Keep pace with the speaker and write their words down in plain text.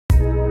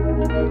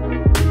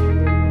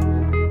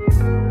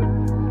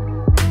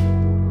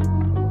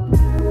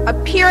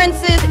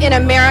Appearances in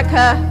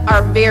America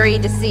are very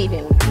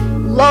deceiving,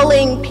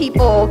 lulling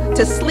people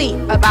to sleep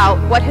about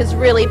what has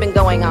really been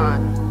going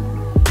on.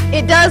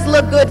 It does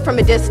look good from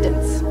a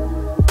distance.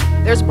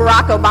 There's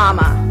Barack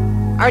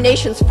Obama, our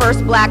nation's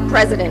first black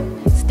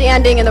president,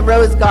 standing in the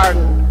Rose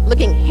Garden,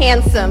 looking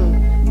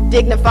handsome,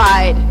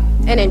 dignified,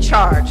 and in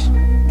charge.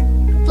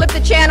 Flip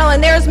the channel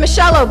and there's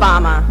Michelle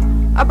Obama,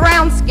 a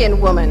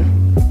brown-skinned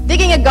woman,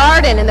 digging a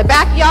garden in the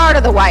backyard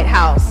of the White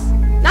House,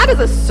 not as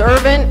a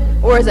servant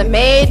or as a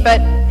maid, but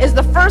as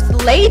the First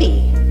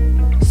Lady,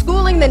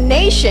 schooling the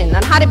nation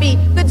on how to be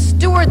good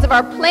stewards of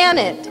our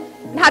planet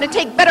and how to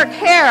take better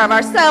care of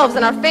ourselves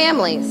and our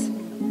families.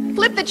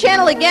 Flip the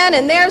channel again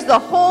and there's the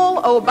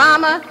whole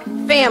Obama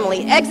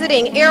family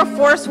exiting Air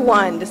Force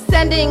One,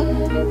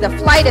 descending the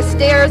flight of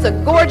stairs, a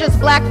gorgeous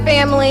black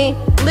family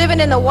living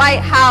in the White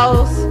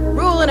House,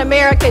 ruling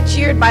America,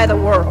 cheered by the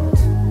world.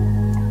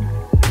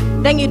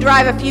 Then you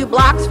drive a few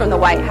blocks from the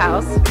White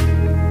House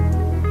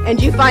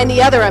and you find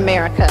the other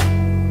America.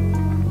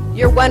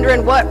 You're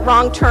wondering what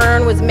wrong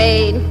turn was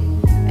made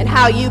and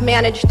how you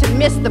managed to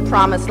miss the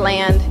promised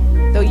land,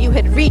 though you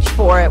had reached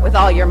for it with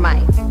all your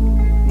might.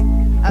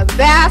 A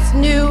vast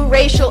new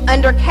racial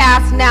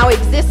undercaste now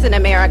exists in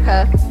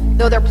America,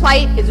 though their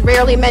plight is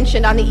rarely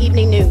mentioned on the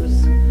evening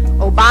news.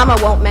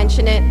 Obama won't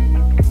mention it,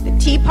 the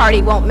Tea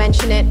Party won't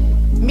mention it,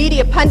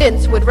 media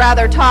pundits would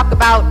rather talk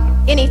about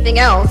anything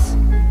else.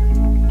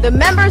 The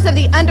members of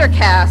the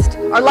undercaste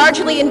are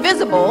largely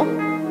invisible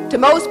to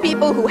most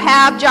people who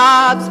have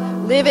jobs,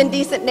 live in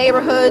decent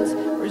neighborhoods,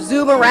 or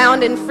zoom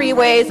around in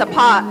freeways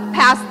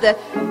past the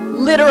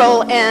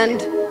literal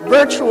and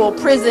virtual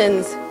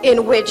prisons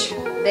in which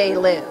they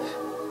live.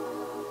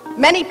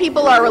 Many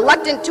people are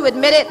reluctant to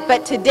admit it,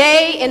 but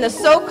today, in the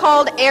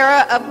so-called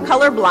era of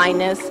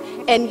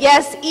colorblindness, and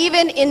yes,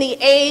 even in the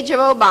age of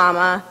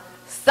Obama,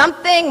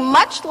 something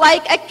much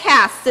like a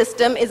caste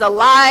system is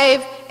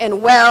alive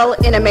and well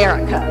in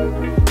America.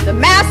 The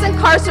mass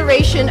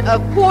incarceration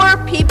of poor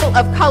people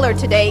of color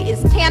today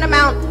is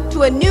tantamount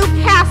to a new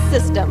caste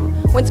system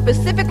when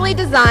specifically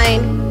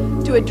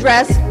designed to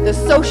address the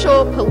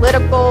social,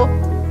 political,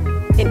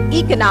 and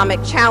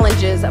economic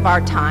challenges of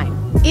our time.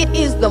 It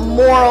is the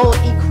moral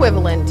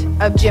equivalent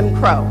of Jim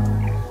Crow.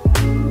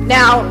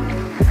 Now,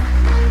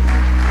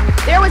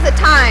 there was a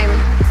time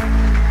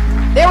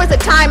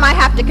I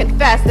have to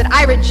confess that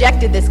I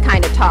rejected this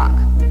kind of talk.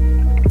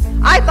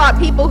 I thought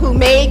people who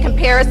made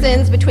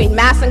comparisons between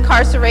mass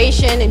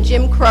incarceration and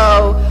Jim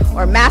Crow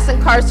or mass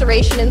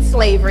incarceration and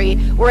slavery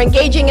were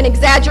engaging in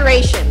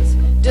exaggerations,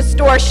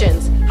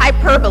 distortions,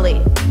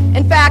 hyperbole.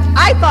 In fact,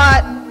 I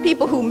thought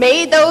people who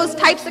made those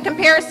types of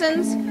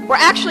comparisons were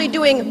actually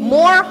doing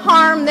more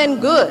harm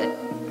than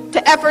good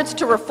to efforts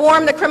to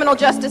reform the criminal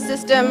justice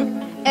system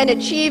and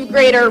achieve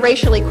greater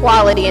racial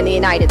equality in the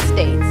United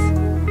States.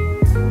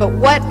 But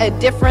what a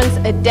difference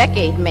a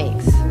decade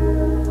makes.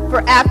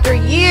 For after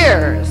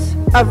years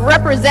of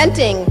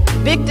representing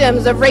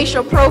victims of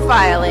racial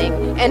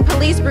profiling and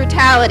police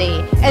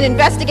brutality and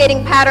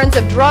investigating patterns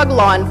of drug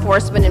law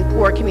enforcement in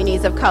poor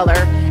communities of color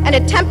and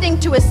attempting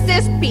to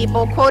assist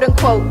people, quote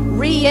unquote,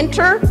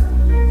 re-enter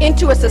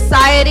into a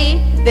society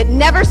that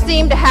never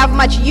seemed to have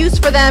much use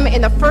for them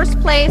in the first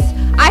place,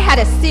 I had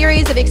a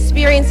series of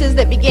experiences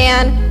that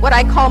began what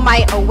I call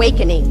my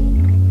awakening.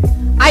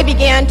 I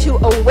began to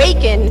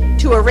awaken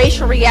to a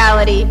racial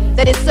reality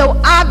that is so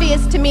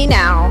obvious to me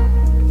now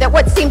that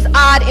what seems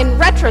odd in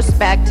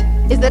retrospect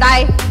is that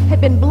I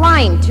had been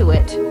blind to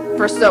it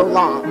for so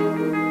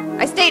long.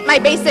 I state my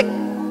basic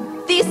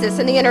thesis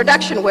in the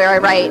introduction where I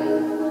write,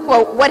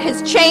 quote, "What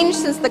has changed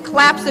since the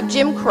collapse of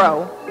Jim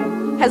Crow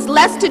has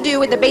less to do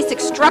with the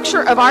basic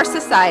structure of our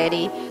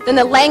society than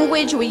the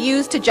language we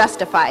use to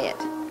justify it.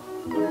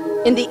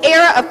 In the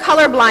era of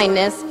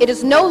colorblindness, it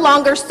is no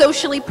longer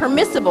socially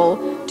permissible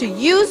to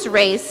use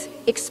race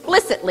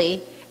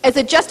explicitly as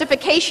a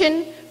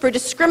justification for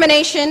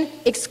discrimination,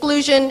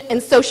 exclusion,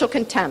 and social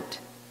contempt.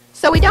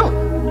 So we don't.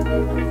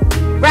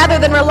 Rather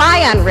than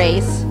rely on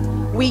race,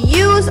 we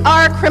use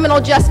our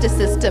criminal justice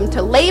system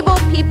to label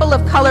people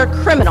of color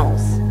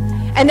criminals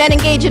and then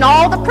engage in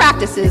all the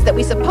practices that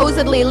we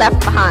supposedly left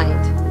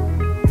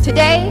behind.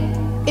 Today,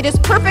 it is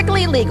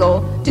perfectly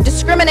legal to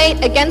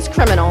discriminate against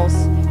criminals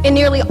in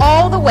nearly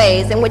all the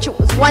ways in which it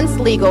was once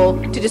legal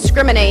to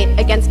discriminate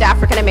against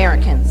African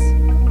Americans.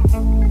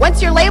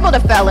 Once you're labeled a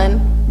felon,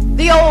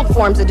 the old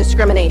forms of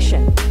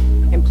discrimination,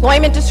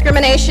 employment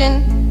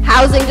discrimination,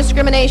 housing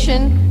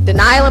discrimination,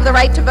 denial of the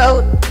right to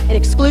vote, and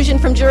exclusion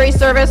from jury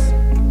service,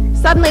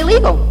 suddenly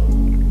legal.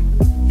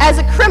 As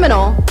a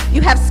criminal,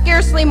 you have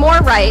scarcely more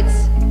rights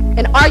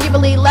and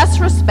arguably less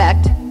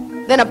respect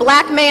than a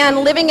black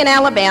man living in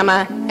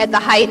Alabama at the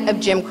height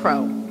of Jim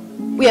Crow.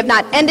 We have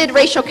not ended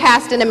racial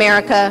caste in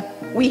America,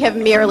 we have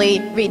merely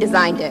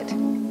redesigned it.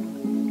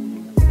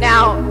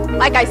 Now,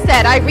 like I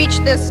said, I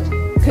reached this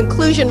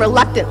conclusion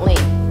reluctantly.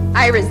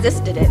 I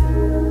resisted it.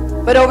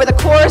 But over the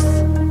course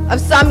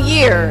of some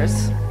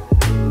years,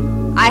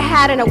 I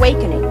had an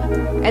awakening.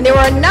 And there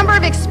were a number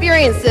of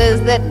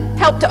experiences that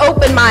helped to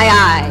open my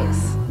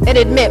eyes and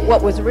admit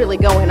what was really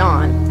going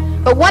on.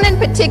 but one in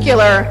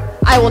particular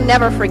I will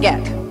never forget.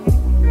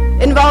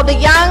 It involved a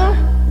young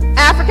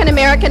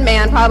African-American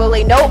man,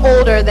 probably no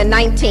older than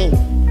 19.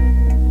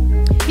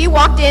 He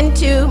walked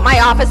into my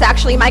office,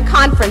 actually my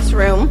conference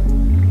room,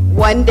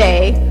 one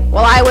day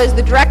while I was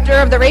the director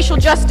of the Racial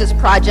Justice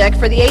Project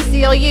for the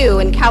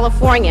ACLU in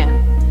California.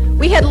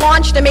 We had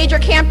launched a major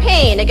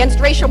campaign against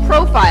racial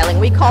profiling.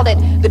 We called it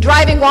the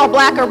Driving While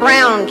Black or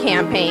Brown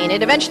campaign.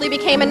 It eventually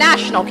became a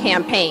national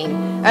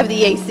campaign of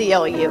the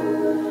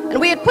ACLU. And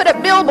we had put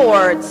up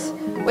billboards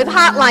with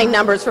hotline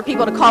numbers for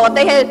people to call if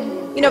they had,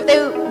 if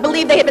they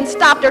believed they had been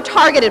stopped or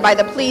targeted by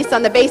the police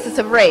on the basis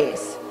of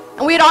race.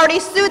 And we had already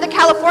sued the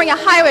California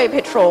Highway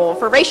Patrol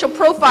for racial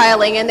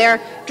profiling and their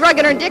drug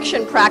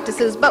interdiction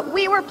practices, but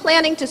we were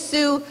planning to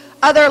sue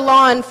other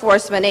law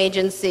enforcement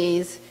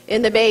agencies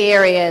in the Bay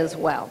Area as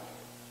well.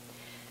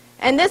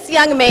 And this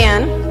young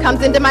man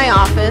comes into my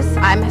office.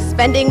 I'm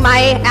spending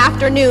my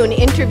afternoon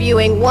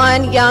interviewing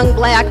one young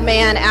black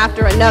man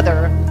after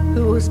another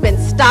who's been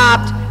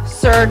stopped,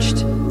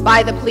 searched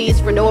by the police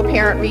for no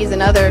apparent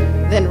reason other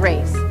than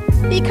race.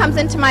 He comes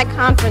into my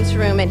conference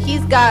room and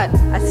he's got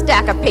a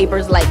stack of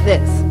papers like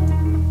this.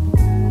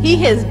 He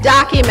has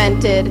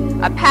documented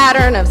a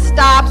pattern of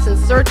stops and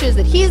searches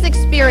that he's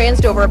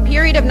experienced over a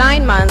period of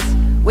 9 months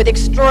with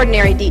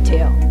extraordinary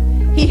detail.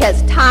 He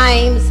has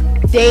times,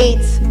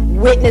 dates,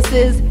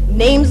 witnesses,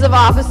 names of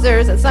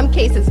officers, in some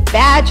cases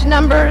badge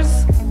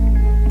numbers,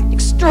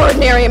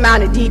 extraordinary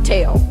amount of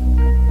detail,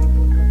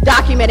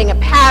 documenting a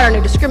pattern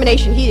of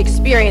discrimination he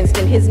experienced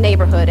in his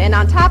neighborhood. And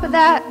on top of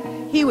that,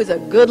 he was a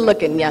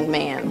good-looking young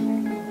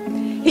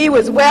man. He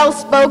was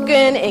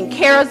well-spoken and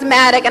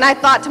charismatic, and I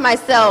thought to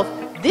myself,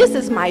 this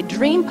is my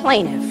dream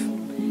plaintiff.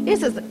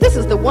 This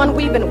is the one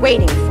we've been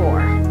waiting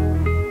for.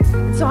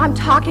 So I'm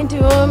talking to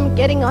him,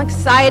 getting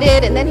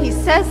excited, and then he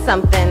says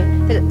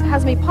something that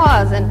has me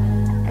pause,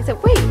 and I said,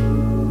 wait,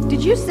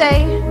 did you just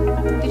say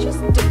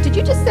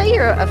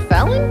you're a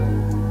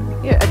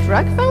felon? You're a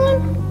drug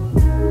felon?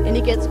 And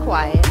he gets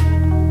quiet,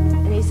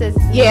 and he says,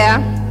 yeah,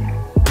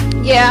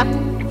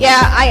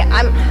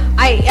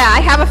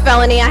 I have a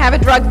felony, I have a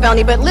drug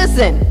felony, but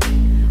listen,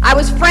 I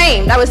was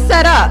framed, I was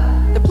set up.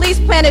 The police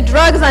planted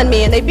drugs on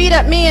me, and they beat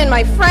up me and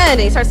my friend,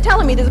 and he starts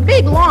telling me this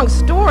big, long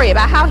story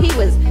about how he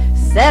was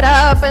set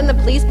up, and the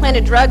police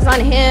planted drugs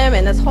on him,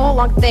 and this whole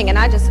long thing, and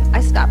I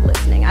stopped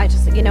listening. I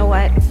just said, you know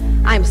what,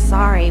 I'm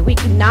sorry, we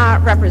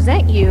cannot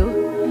represent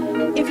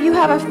you if you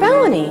have a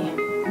felony.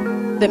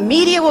 The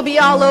media will be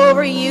all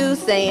over you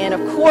saying, of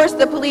course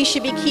the police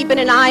should be keeping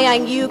an eye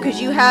on you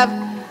because you have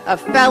a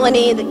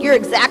felony, that you're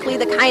exactly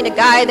the kind of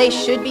guy they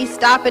should be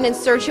stopping and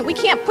searching. We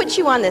can't put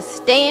you on the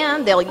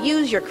stand. They'll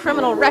use your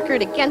criminal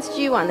record against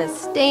you on the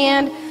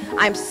stand.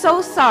 I'm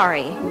so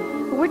sorry.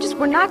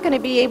 We're not going to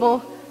be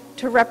able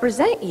to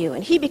represent you.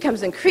 And he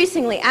becomes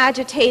increasingly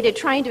agitated,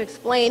 trying to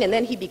explain, and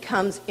then he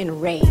becomes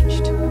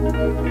enraged.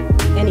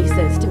 And he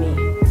says to me,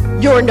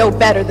 you're no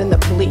better than the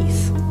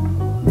police.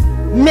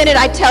 The minute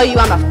I tell you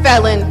I'm a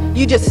felon,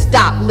 you just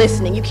stop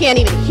listening. You can't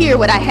even hear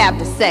what I have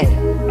to say.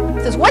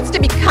 He says, what's to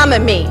become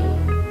of me?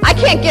 I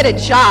can't get a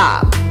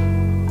job.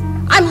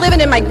 I'm living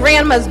in my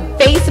grandma's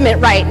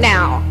basement right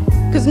now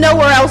because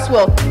nowhere else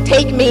will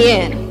take me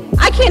in.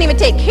 I can't even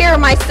take care of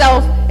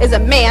myself as a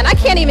man. I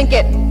can't even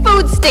get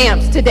food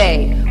stamps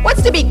today.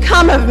 What's to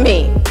become of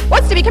me?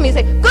 What's to become of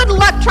me? He said, good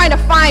luck trying to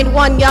find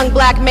one young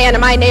black man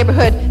in my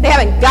neighborhood they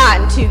haven't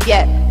gotten to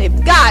yet.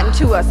 They've gotten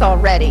to us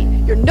already.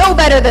 You're no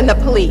better than the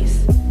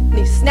police. And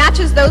he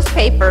snatches those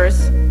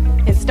papers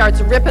and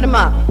starts ripping them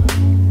up.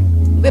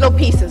 Little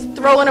pieces,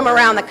 throwing them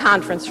around the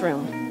conference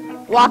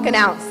room, walking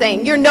out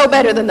saying, you're no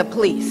better than the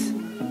police.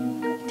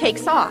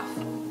 Takes off.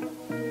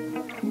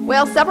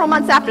 Well, several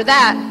months after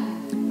that,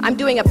 I'm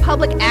doing a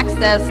public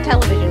access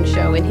television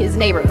show in his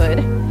neighborhood.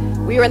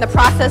 We were in the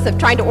process of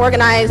trying to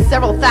organize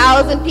several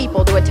thousand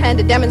people to attend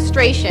a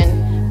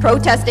demonstration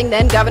protesting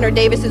then Governor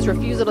Davis's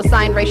refusal to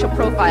sign racial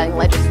profiling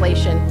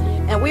legislation.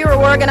 And we were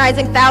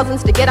organizing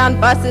thousands to get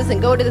on buses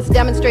and go to this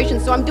demonstration.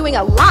 So I'm doing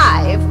a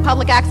live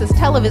public access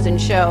television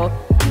show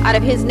out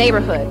of his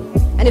neighborhood.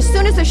 And as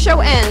soon as the show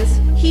ends,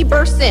 he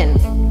bursts in,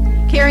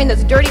 carrying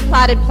this dirty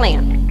plotted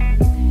plan.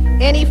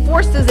 And he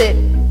forces it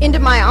into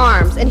my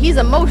arms, and he's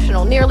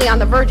emotional, nearly on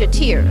the verge of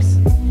tears.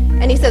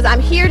 And he says, I'm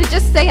here to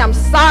just say I'm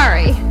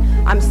sorry.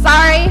 I'm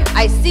sorry.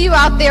 I see you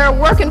out there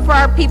working for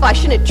our people. I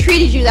shouldn't have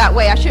treated you that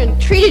way. I shouldn't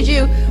have treated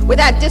you with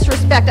that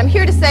disrespect. I'm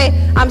here to say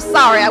I'm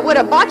sorry. I would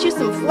have bought you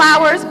some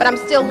flowers, but I'm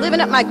still living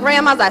at my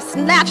grandma's. I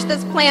snatched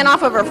this plan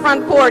off of her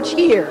front porch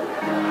here.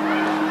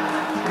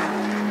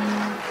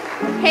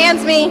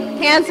 Hands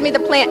me the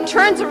plant,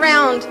 turns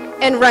around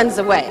and runs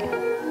away.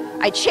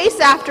 I chase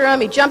after him.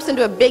 He jumps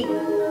into a big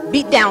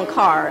beat-down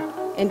car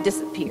and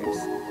disappears.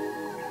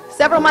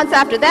 Several months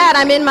after that,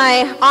 I'm in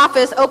my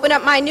office, open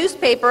up my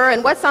newspaper,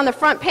 and what's on the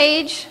front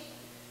page?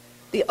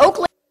 The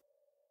Oakland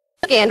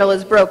scandal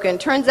is broken.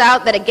 Turns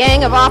out that a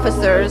gang of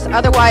officers,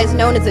 otherwise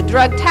known as a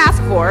drug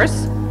task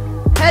force,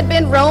 had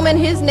been roaming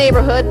his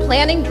neighborhood,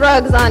 planting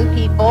drugs on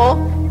people,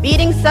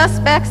 beating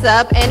suspects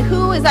up, and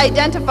who is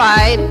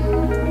identified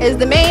as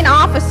the main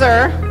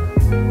officer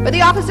but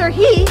the officer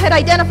he had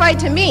identified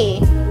to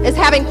me as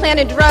having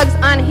planted drugs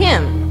on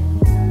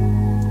him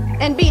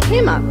and beat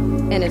him up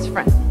and his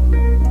friend.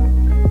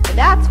 And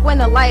that's when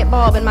the light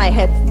bulb in my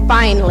head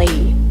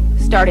finally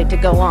started to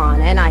go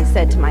on, and I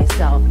said to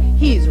myself,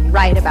 he's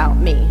right about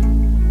me.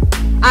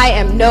 I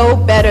am no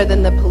better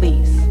than the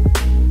police.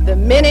 The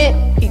minute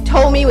he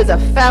told me he was a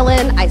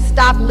felon, I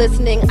stopped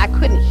listening. I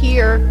couldn't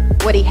hear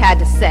what he had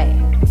to say.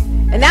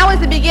 And that was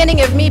the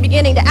beginning of me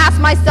beginning to ask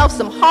myself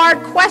some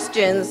hard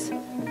questions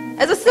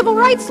as a civil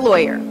rights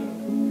lawyer.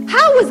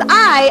 How was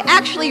I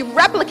actually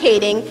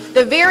replicating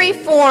the very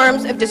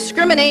forms of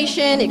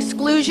discrimination,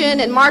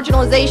 exclusion, and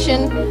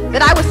marginalization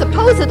that I was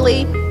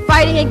supposedly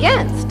fighting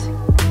against?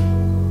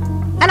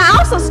 And I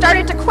also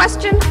started to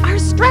question our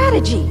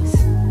strategies.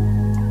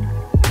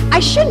 I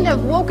shouldn't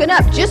have woken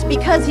up just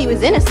because he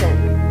was innocent.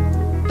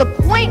 The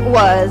point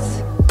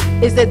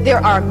is that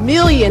there are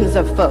millions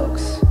of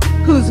folks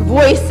whose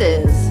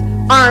voices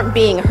aren't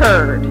being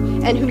heard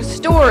and whose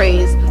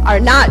stories are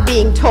not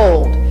being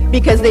told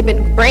because they've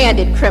been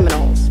branded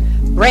criminals,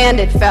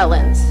 branded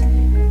felons,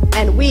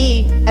 and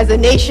we as a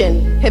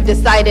nation have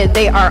decided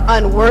they are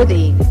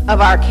unworthy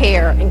of our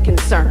care and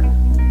concern.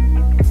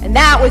 And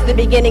that was the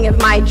beginning of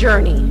my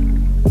journey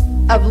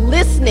of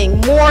listening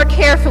more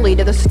carefully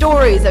to the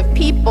stories of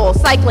people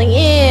cycling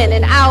in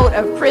and out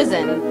of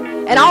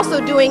prison, and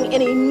also doing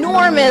an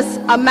enormous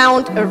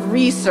amount of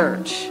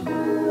research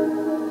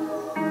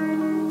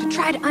to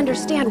try to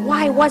understand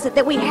why was it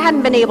that we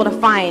hadn't been able to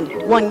find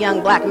one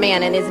young black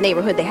man in his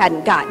neighborhood they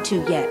hadn't got to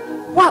yet.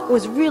 What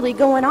was really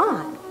going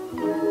on?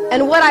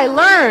 And what I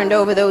learned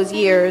over those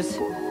years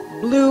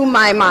blew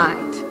my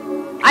mind.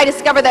 I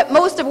discovered that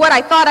most of what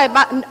I thought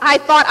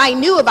I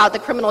knew about the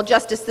criminal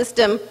justice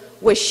system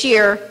was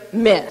sheer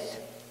myth.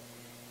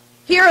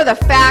 Here are the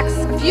facts,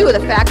 a few of the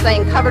facts I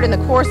uncovered in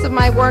the course of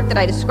my work that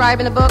I describe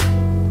in the book.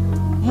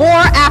 More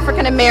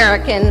African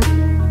American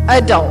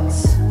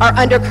adults are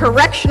under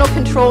correctional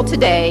control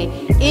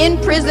today, in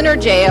prison or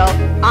jail,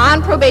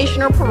 on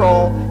probation or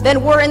parole,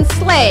 than were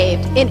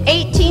enslaved in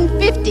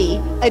 1850,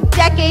 a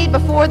decade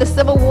before the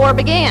Civil War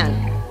began.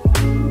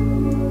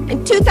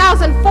 In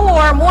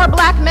 2004, more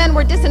black men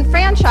were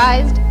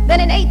disenfranchised than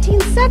in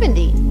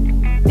 1870.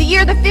 The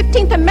year the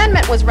 15th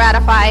Amendment was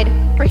ratified,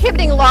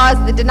 prohibiting laws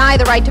that deny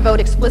the right to vote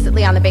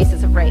explicitly on the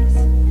basis of race.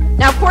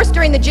 Now, of course,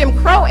 during the Jim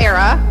Crow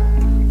era,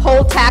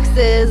 poll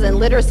taxes and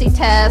literacy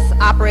tests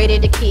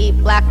operated to keep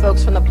black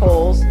folks from the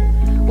polls.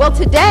 Well,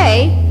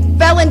 today,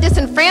 felon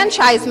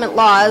disenfranchisement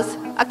laws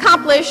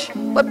accomplish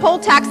what poll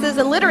taxes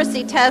and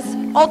literacy tests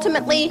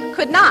ultimately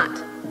could not.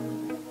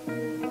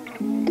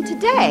 And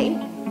today,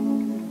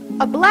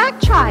 a black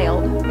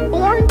child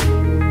born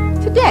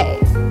today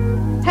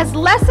has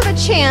less of a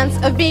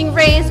chance of being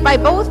raised by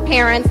both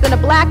parents than a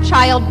black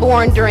child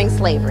born during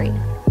slavery.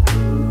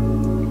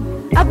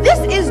 Now, this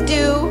is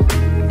due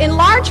in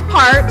large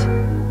part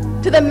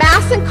to the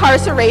mass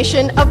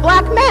incarceration of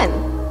black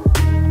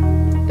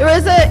men. There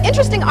was an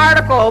interesting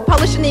article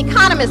published in The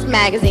Economist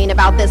magazine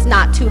about this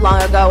not too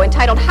long ago,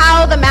 entitled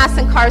 "How the Mass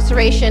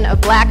Incarceration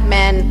of Black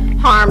Men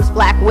Harms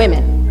Black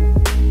Women."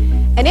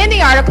 And in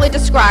the article, it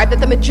described that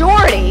the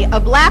majority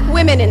of black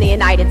women in the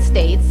United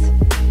States,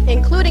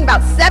 including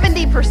about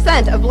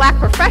 70% of black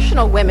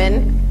professional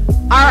women,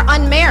 are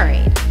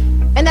unmarried,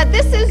 and that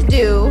this is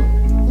due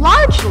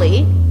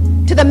largely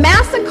to the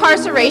mass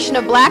incarceration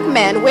of black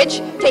men,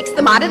 which takes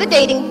them out of the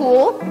dating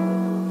pool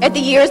at the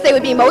years they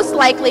would be most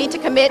likely to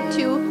commit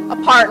to a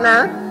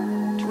partner,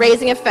 to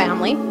raising a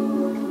family.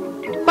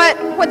 But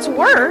what's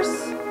worse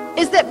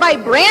is that by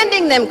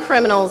branding them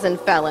criminals and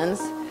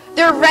felons,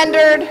 they're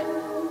rendered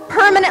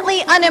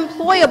permanently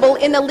unemployable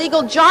in the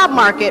legal job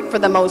market for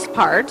the most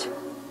part,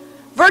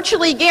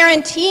 virtually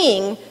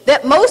guaranteeing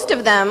that most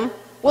of them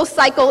will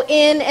cycle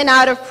in and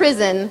out of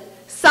prison,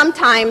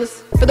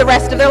 sometimes for the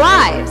rest of their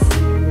lives.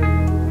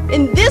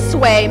 In this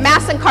way,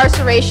 mass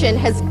incarceration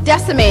has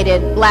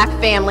decimated black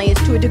families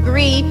to a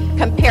degree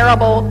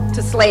comparable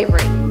to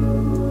slavery.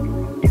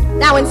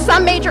 Now, in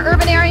some major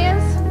urban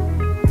areas,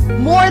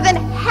 more than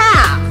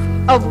half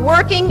of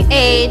working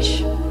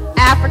age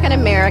African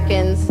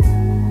Americans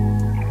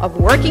of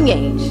working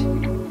age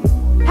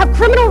have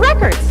criminal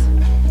records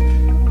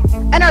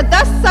and are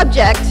thus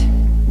subject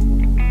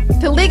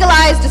to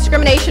legalized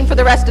discrimination for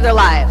the rest of their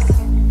lives.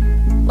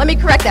 Let me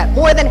correct that.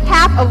 More than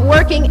half of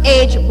working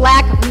age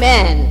black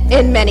men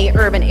in many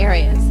urban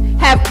areas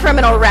have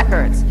criminal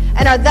records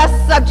and are thus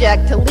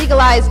subject to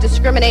legalized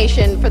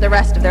discrimination for the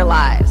rest of their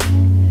lives.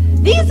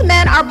 These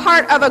men are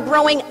part of a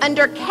growing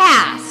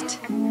undercaste,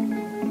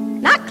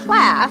 not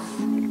class,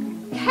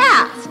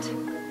 caste,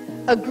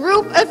 a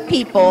group of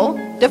people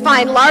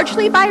defined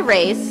largely by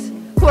race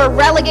who are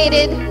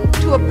relegated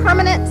to a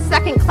permanent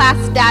second-class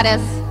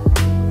status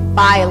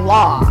by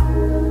law.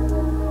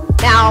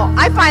 Now,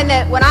 I find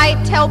that when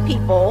I tell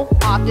people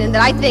often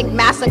that I think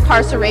mass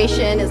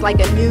incarceration is like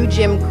a new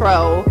Jim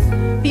Crow,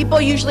 people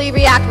usually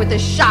react with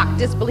this shocked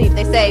disbelief.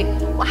 They say,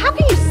 well, how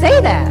can you say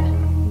that?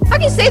 How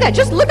can you say that?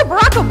 Just look at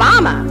Barack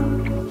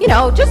Obama. You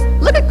know, just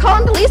look at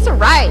Condoleezza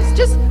Rice,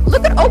 just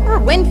look at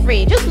Oprah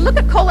Winfrey, just look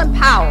at Colin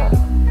Powell.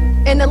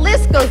 And the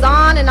list goes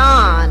on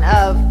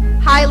of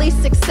highly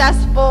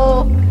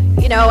successful,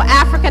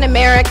 African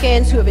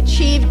Americans who have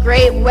achieved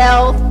great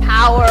wealth,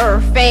 power,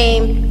 or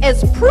fame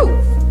as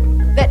proof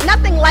that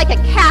nothing like a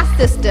caste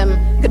system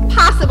could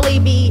possibly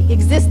be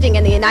existing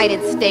in the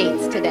United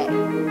States today.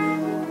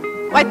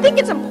 Well, I think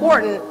it's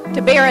important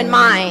to bear in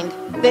mind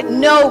that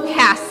no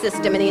caste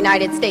system in the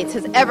United States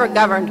has ever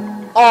governed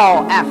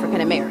all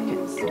African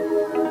Americans.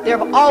 There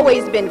have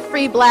always been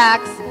free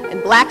blacks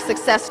and black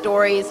success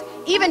stories,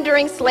 even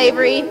during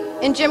slavery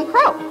and Jim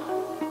Crow.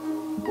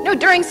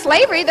 During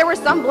slavery, there were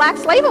some black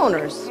slave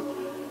owners.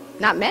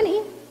 Not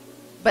many,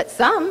 but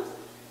some.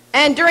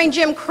 And during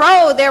Jim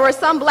Crow, there were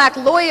some black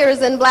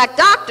lawyers and black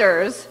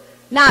doctors.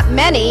 Not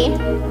many,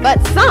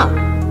 but some.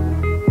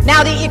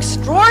 Now, the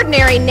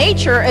extraordinary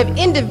nature of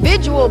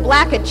individual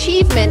black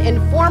achievement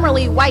in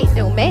formerly white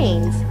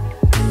domains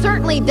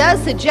certainly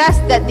does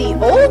suggest that the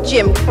old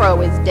Jim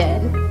Crow is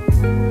dead,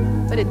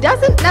 but it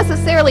doesn't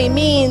necessarily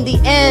mean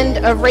the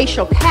end of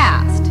racial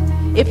caste.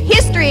 If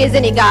history is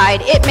any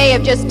guide, it may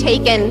have just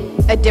taken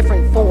a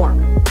different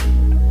form.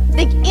 I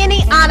think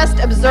any honest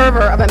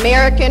observer of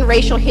American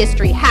racial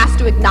history has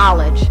to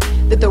acknowledge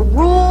that the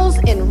rules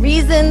and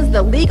reasons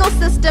the legal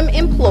system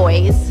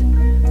employs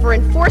for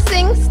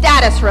enforcing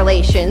status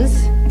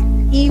relations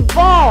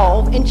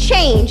evolve and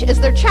change as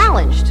they're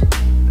challenged.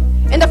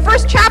 In the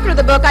first chapter of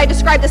the book, I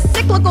describe the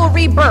cyclical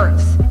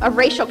rebirths of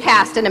racial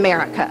caste in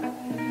America.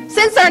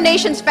 Since our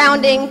nation's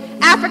founding,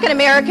 African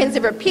Americans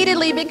have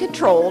repeatedly been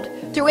controlled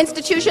through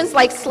institutions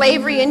like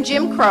slavery and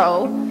Jim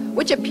Crow,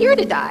 which appear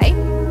to die,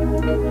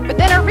 but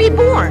then are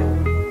reborn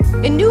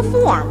in new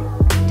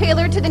form,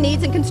 tailored to the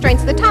needs and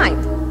constraints of the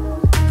time.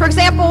 For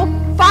example,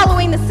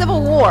 following the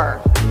Civil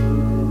War,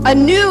 a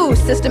new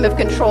system of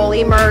control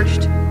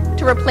emerged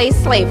to replace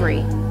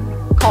slavery,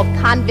 called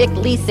convict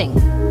leasing.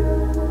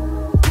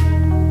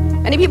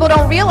 Many people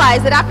don't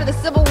realize that after the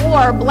Civil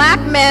War, black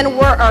men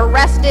were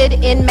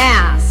arrested en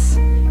masse.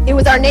 It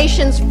was our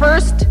nation's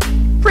first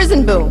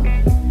prison boom.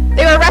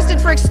 They were arrested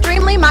for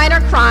extremely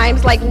minor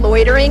crimes like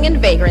loitering and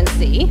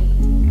vagrancy.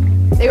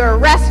 They were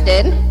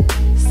arrested,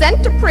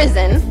 sent to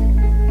prison,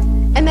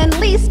 and then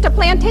leased to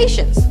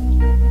plantations.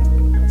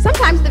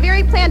 Sometimes the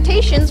very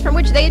plantations from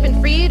which they had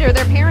been freed or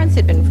their parents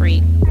had been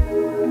freed.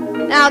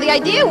 Now, the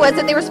idea was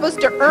that they were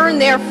supposed to earn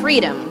their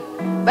freedom,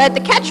 but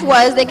the catch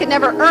was they could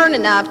never earn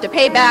enough to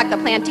pay back the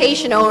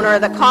plantation owner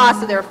the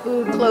cost of their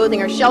food,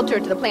 clothing, or shelter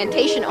to the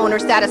plantation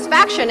owner's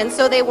satisfaction, and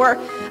so they were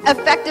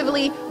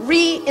effectively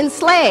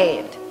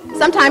re-enslaved,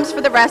 sometimes for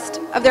the rest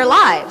of their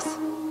lives.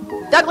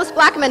 Douglas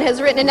Blackman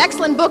has written an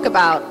excellent book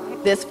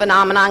about this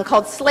phenomenon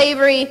called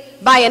Slavery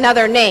by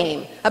Another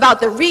Name,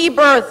 about the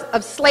rebirth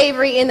of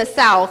slavery in the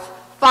South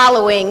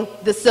following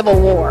the Civil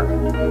War.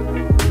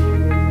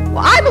 Well,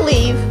 I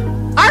believe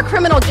our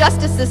criminal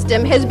justice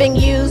system has been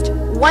used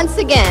once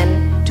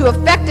again to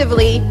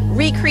effectively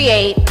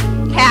recreate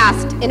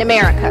caste in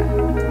America.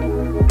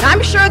 Now,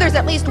 I'm sure there's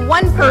at least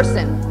one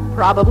person,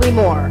 probably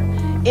more,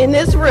 in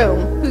this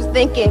room who's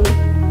thinking,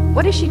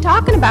 what is she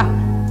talking about?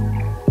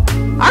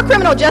 Our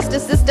criminal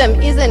justice system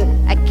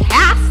isn't a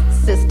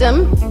caste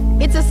system,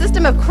 it's a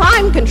system of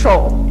crime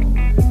control.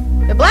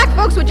 If black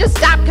folks would just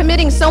stop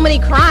committing so many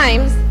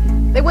crimes,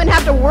 they wouldn't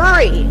have to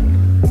worry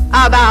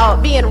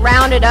about being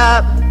rounded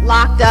up,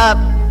 locked up,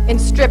 and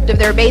stripped of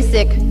their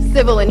basic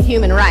civil and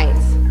human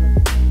rights.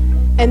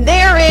 And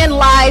therein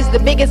lies the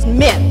biggest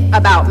myth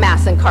about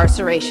mass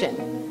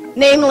incarceration,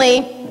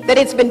 namely that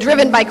it's been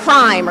driven by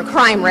crime or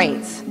crime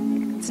rates.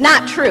 It's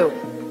not true.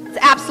 It's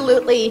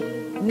absolutely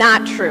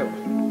not true.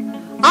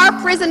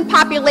 Our prison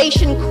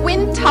population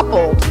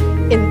quintupled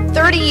in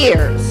 30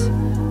 years,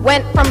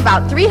 went from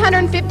about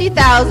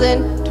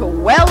 350,000 to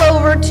well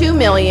over 2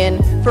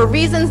 million for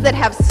reasons that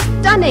have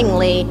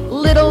stunningly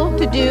little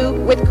to do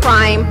with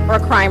crime or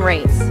crime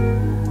rates.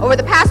 Over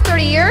the past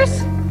 30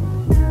 years,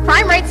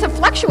 crime rates have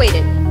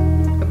fluctuated,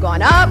 have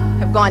gone up,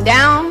 have gone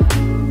down.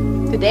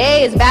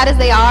 Today, as bad as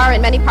they are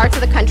in many parts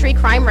of the country,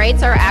 crime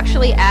rates are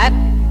actually at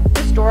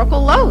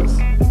historical lows.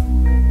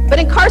 But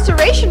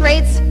incarceration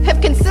rates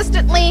have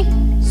consistently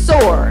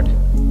soared,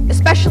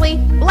 especially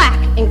black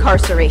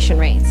incarceration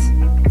rates.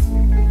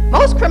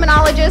 Most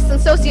criminologists and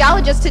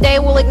sociologists today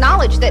will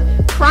acknowledge that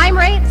crime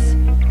rates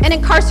and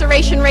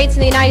incarceration rates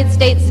in the United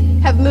States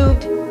have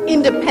moved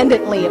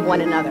independently of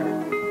one another.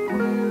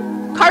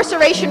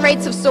 Incarceration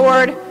rates have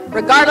soared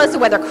regardless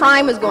of whether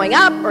crime was going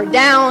up or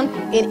down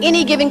in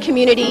any given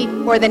community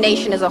or the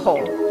nation as a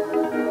whole.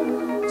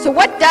 So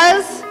what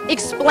does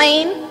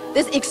explain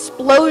this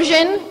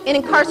explosion in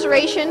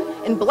incarceration,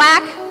 in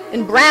black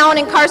and brown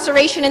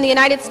incarceration in the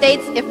United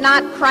States, if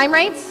not crime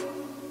rates?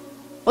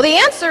 Well, the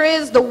answer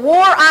is the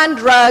war on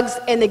drugs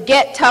and the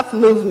Get Tough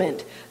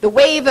movement, the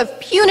wave of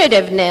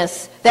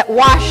punitiveness that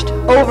washed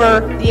over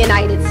the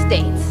United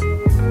States.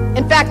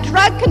 In fact,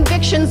 drug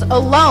convictions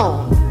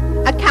alone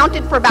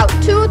accounted for about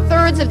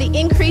 2/3 of the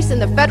increase in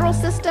the federal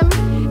system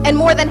and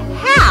more than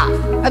half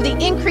of the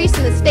increase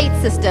in the state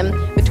system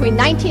between between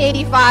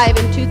 1985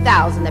 and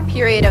 2000, the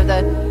period of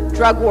the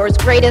drug war's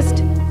greatest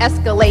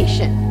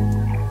escalation.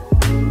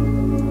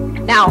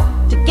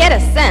 Now, to get a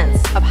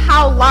sense of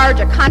how large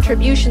a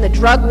contribution the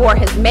drug war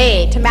has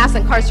made to mass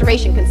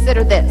incarceration,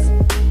 consider this.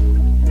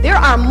 There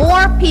are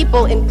more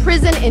people in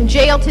prison and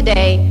jail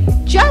today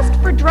just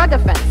for drug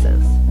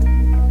offenses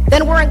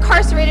than were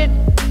incarcerated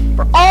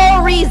for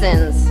all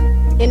reasons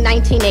in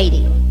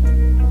 1980.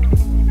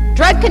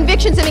 Drug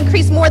convictions have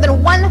increased more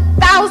than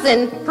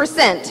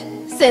 1,000%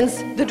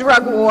 since the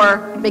drug war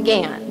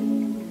began.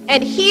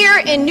 And here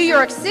in New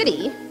York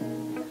City,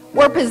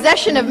 where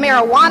possession of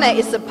marijuana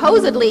is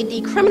supposedly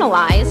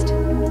decriminalized,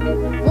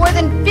 more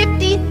than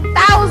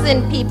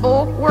 50,000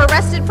 people were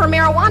arrested for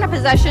marijuana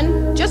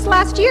possession just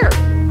last year.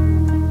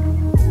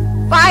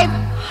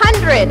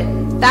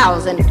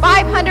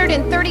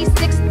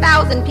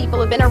 536,000 people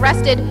have been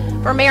arrested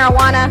for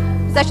marijuana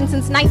possession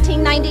since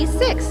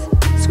 1996,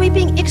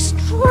 sweeping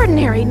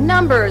extraordinary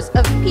numbers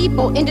of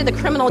people into the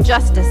criminal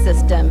justice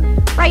system,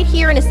 right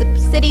here in a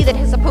city that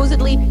has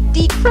supposedly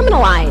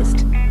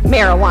decriminalized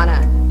marijuana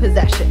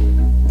possession.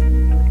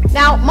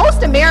 Now,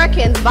 most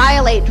Americans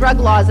violate drug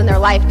laws in their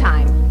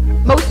lifetime.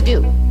 Most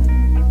do.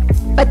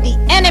 But the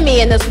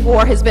enemy in this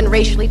war has been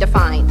racially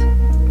defined.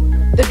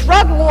 The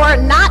drug war,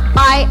 not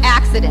by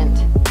accident,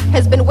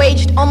 has been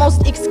waged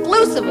almost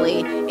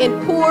exclusively in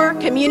poor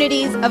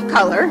communities of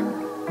color,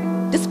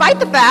 despite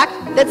the fact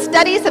that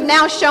studies have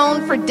now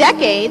shown for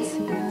decades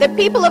that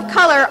people of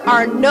color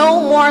are no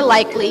more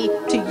likely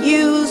to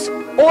use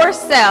or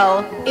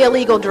sell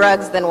illegal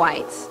drugs than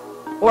whites,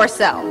 or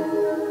sell.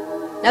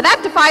 Now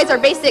that defies our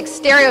basic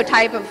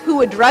stereotype of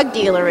who a drug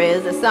dealer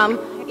is, as some,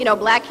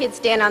 black kid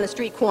stand on the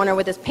street corner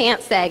with his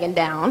pants sagging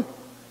down.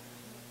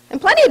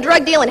 And plenty of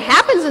drug dealing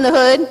happens in the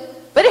hood,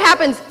 but it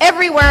happens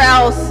everywhere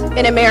else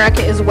in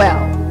America as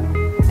well.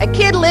 A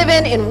kid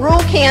living in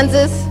rural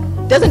Kansas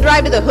doesn't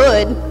drive to the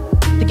hood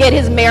to get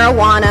his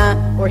marijuana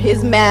or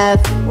his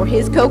meth or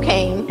his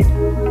cocaine.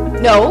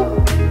 No,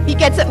 he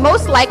gets it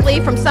most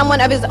likely from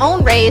someone of his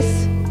own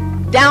race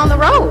down the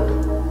road.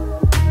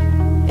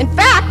 In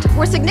fact,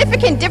 where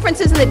significant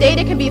differences in the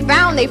data can be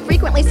found, they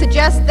frequently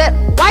suggest that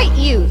white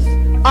youth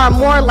are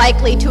more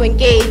likely to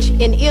engage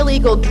in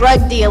illegal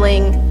drug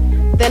dealing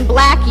than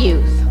black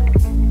youth.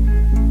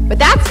 But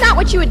that's not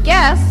what you would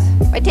guess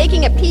by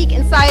taking a peek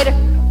inside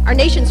our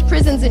nation's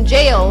prisons and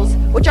jails,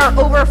 which are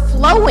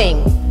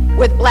overflowing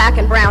with black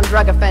and brown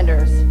drug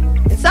offenders.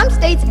 In some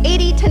states,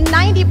 80 to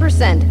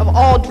 90% of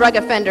all drug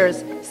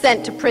offenders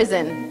sent to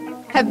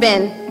prison have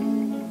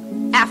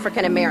been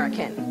African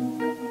American.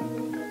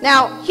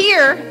 Now,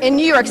 here in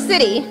New York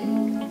City,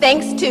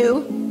 thanks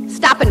to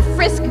stop and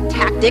frisk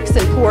tactics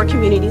in poor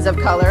communities of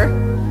color,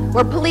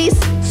 where police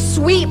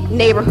sweep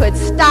neighborhoods,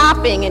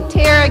 stopping,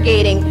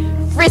 interrogating,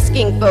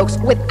 frisking folks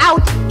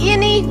without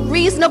any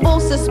reasonable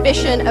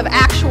suspicion of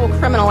actual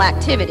criminal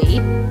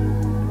activity,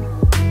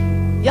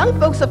 young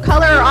folks of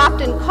color are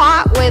often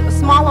caught with a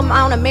small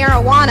amount of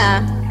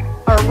marijuana,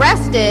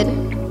 arrested,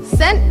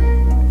 sent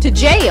to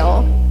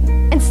jail,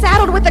 and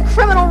saddled with a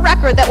criminal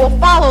record that will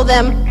follow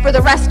them for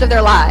the rest of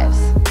their lives.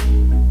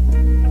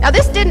 Now,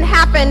 this didn't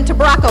happen to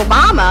Barack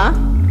Obama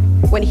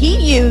when he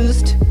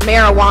used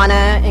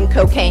marijuana and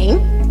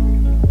cocaine.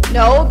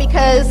 No,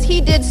 because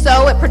he did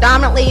so at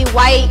predominantly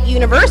white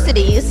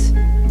universities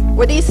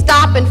where these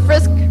stop and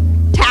frisk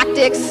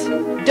tactics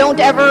don't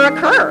ever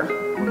occur.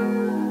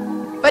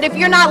 But if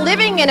you're not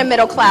living in a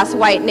middle-class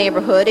white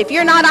neighborhood, if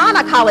you're not on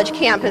a college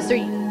campus or,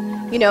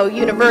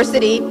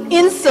 university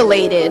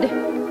insulated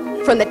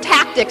from the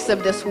tactics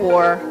of this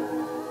war,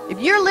 if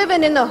you're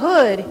living in the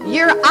hood,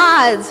 your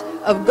odds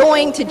of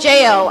going to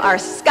jail are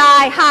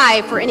sky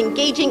high for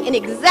engaging in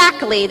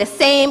exactly the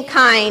same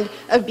kind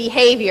of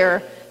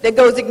behavior that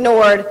goes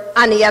ignored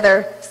on the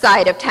other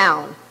side of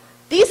town.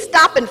 These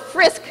stop and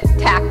frisk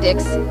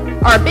tactics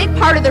are a big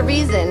part of the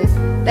reason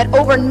that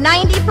over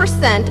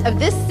 90% of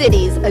this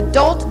city's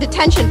adult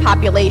detention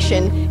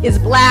population is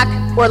black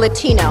or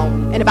Latino,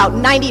 and about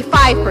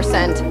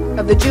 95%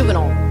 of the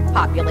juvenile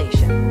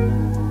population.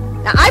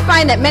 Now, I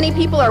find that many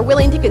people are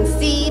willing to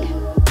concede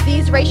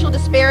these racial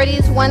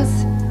disparities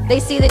once they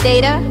see the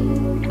data,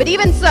 but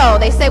even so,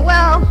 they say,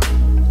 well,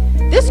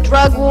 this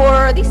drug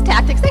war, these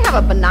tactics, they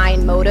have a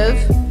benign motive.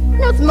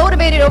 It's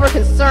motivated over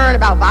concern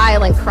about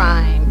violent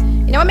crime.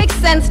 It makes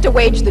sense to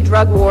wage the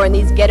drug war in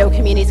these ghetto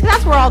communities because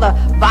that's where all the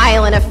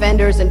violent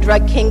offenders and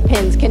drug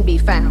kingpins can be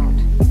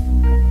found.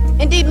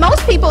 Indeed,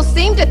 most people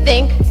seem to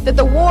think that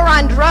the war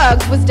on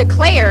drugs was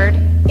declared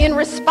in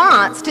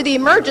response to the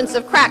emergence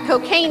of crack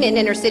cocaine in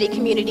inner city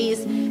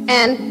communities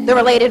and the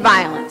related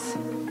violence.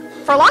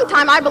 For a long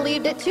time, I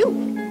believed it too,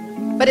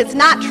 but it's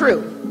not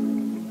true.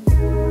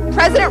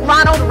 President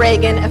Ronald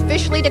Reagan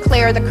officially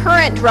declared the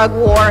current drug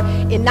war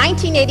in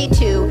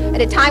 1982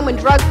 at a time when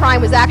drug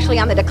crime was actually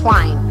on the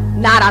decline,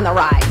 not on the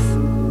rise.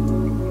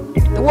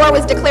 The war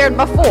was declared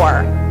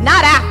before,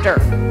 not after,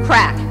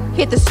 crack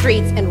hit the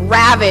streets and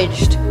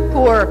ravaged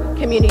poor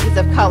communities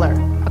of color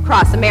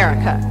across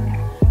America.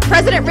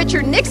 President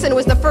Richard Nixon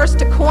was the first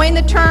to coin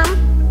the term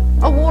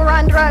a war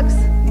on drugs.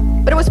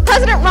 But it was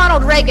President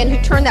Ronald Reagan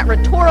who turned that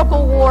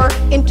rhetorical war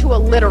into a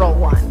literal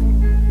one.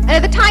 And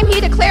at the time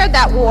he declared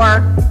that war,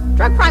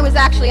 drug crime was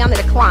actually on the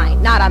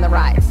decline, not on the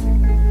rise.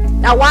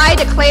 Now, why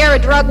declare a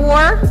drug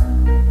war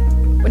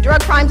when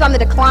drug crime's on the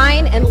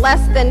decline and less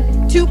than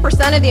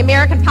 2% of the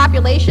American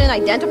population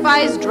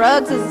identifies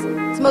drugs as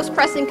its most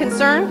pressing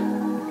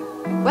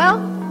concern? Well,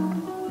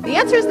 the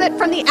answer is that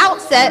from the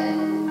outset,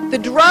 the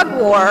drug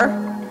war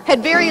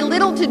had very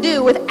little to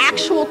do with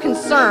actual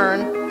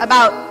concern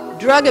about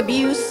drug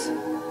abuse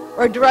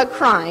or drug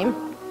crime,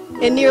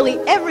 and nearly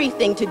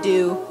everything to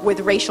do with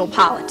racial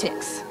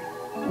politics.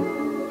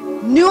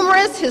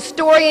 Numerous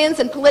historians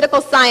and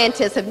political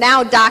scientists have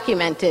now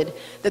documented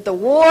that the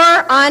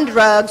war on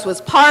drugs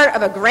was part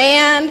of a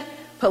grand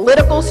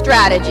political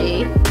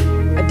strategy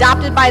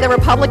adopted by the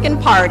Republican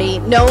Party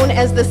known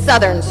as the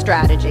Southern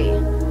Strategy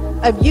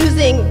of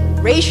using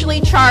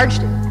racially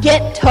charged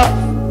get tough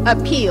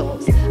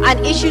appeals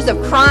on issues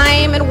of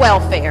crime and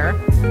welfare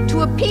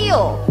to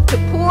appeal to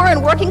poor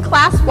and working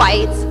class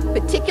whites,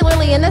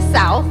 particularly in the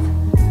South,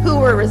 who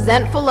were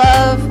resentful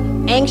of,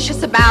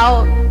 anxious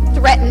about,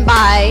 threatened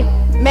by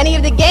many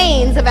of the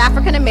gains of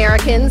African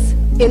Americans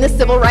in the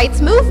civil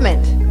rights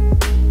movement.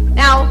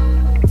 Now,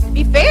 to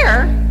be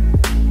fair,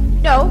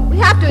 we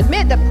have to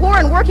admit that poor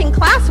and working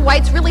class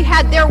whites really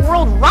had their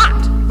world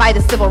rocked by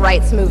the civil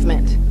rights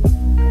movement.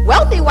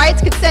 Wealthy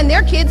whites could send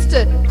their kids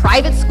to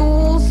private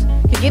schools,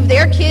 could give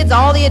their kids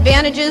all the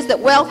advantages that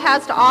wealth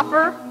has to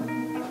offer.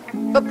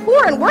 But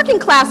poor and working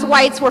class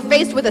whites were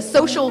faced with a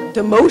social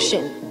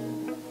demotion.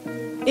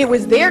 It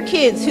was their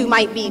kids who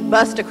might be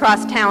bused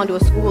across town to a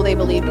school they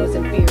believed was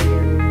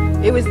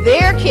inferior. It was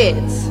their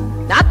kids,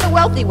 not the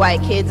wealthy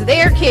white kids,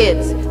 their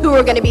kids who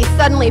were going to be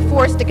suddenly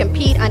forced to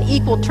compete on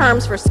equal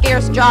terms for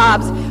scarce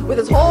jobs with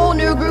this whole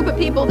new group of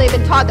people they've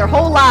been taught their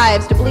whole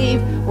lives to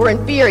believe were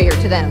inferior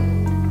to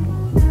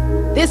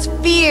them. This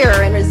fear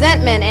and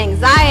resentment,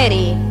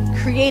 anxiety,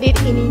 created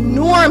an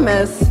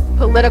enormous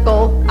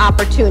political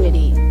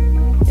opportunity.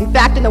 In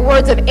fact, in the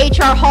words of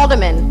H.R.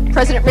 Haldeman,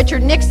 President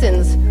Richard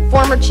Nixon's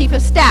former chief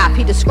of staff,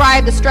 he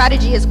described the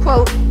strategy as,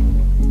 quote,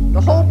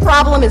 "The whole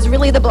problem is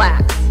really the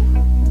blacks.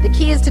 The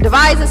key is to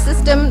devise a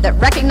system that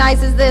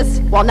recognizes this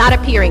while not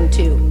appearing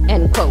to,"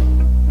 end quote.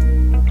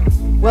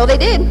 Well, they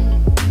did.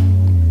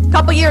 A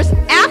couple years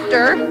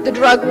after the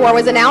drug war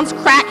was announced,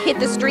 crack hit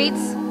the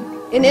streets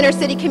in inner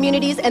city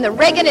communities, and the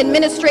Reagan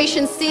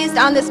administration seized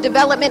on this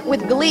development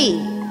with glee,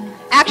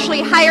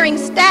 actually hiring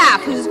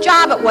staff whose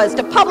job it was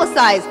to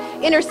publicize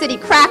inner city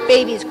crack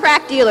babies,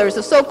 crack dealers,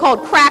 the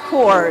so-called crack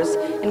whores,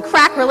 and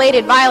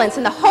crack-related violence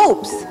in the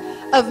hopes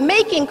of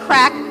making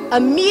crack a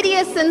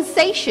media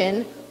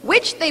sensation,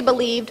 which they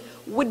believed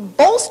would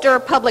bolster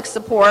public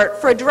support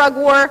for a drug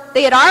war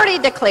they had already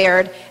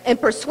declared and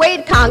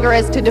persuade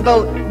Congress to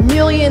devote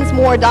millions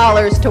more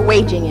dollars to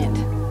waging it.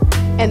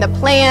 And the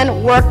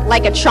plan worked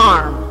like a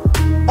charm.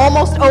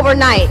 Almost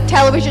overnight,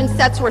 television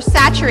sets were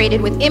saturated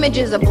with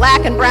images of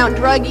black and brown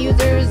drug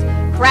users,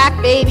 crack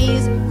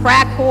babies,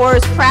 crack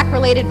whores,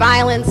 crack-related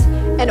violence,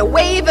 and a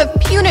wave of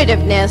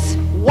punitiveness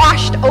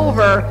washed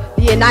over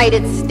the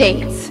United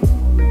States.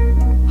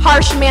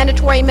 Harsh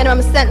mandatory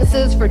minimum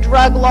sentences for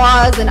drug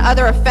laws and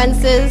other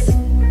offenses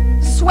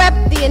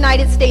swept the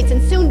United States,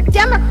 and soon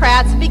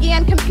Democrats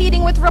began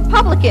competing with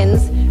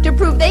Republicans to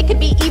prove they could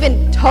be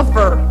even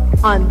tougher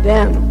on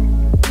them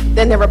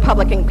than their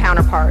Republican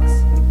counterparts.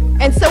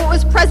 And so it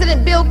was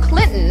President Bill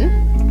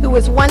Clinton, who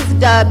was once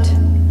dubbed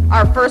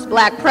our first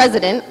black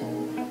president,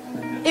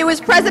 it was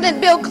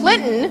President Bill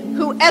Clinton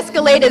who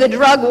escalated the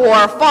drug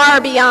war far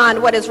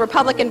beyond what his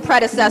Republican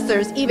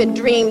predecessors even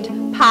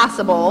dreamed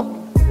possible.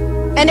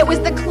 And it was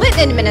the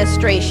Clinton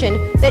administration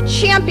that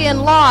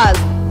championed laws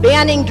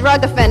banning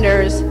drug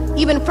offenders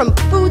even from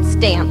food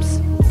stamps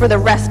for the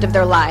rest of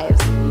their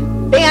lives,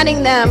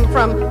 banning them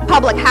from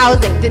public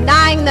housing,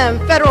 denying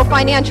them federal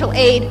financial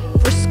aid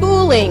for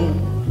schooling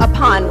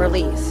upon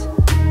release.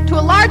 To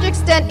a large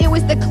extent, it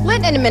was the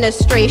Clinton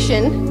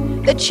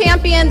administration that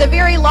championed the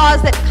very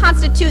laws that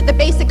constitute the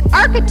basic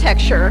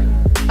architecture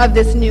of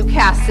this new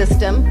caste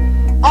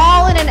system,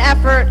 all in an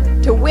effort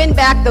to win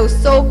back those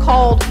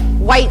so-called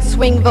white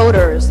swing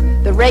voters,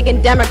 the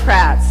Reagan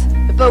Democrats,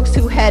 the folks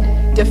who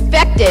had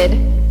defected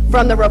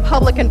from the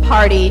Republican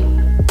Party,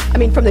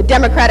 from the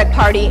Democratic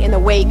Party in the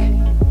wake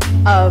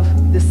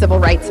of the civil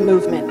rights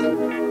movement.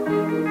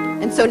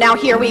 And so now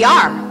here we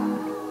are,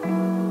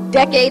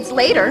 decades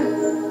later,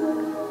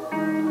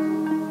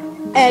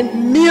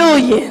 and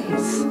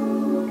millions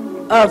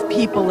of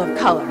people of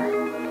color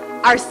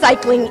are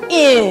cycling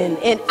in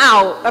and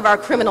out of our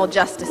criminal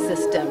justice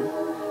system,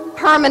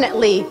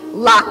 permanently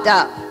locked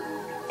up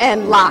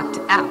and locked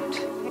out.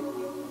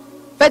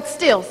 But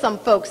still, some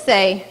folks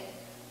say,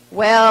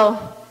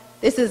 well,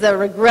 this is a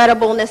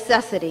regrettable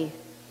necessity.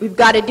 We've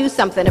got to do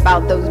something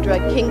about those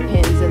drug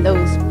kingpins and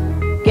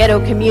those ghetto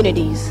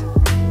communities.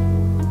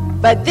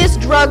 But this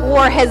drug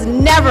war has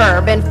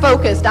never been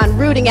focused on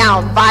rooting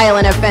out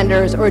violent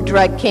offenders or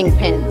drug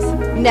kingpins.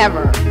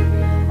 Never.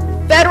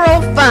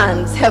 Federal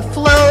funds have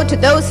flowed to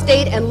those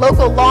state and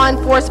local law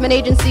enforcement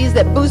agencies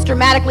that boost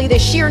dramatically the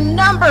sheer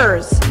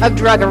numbers of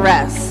drug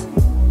arrests.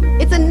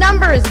 It's a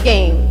numbers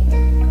game.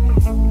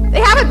 They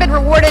haven't been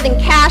rewarded in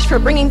cash for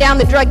bringing down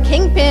the drug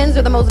kingpins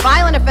or the most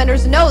violent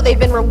offenders. No, they've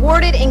been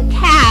rewarded in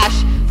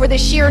cash for the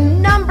sheer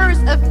numbers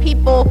of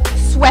people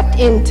swept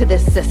into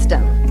this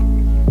system.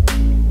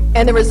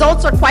 And the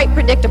results are quite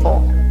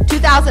predictable.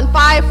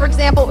 2005, for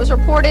example, it was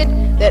reported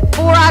that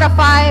 4 out of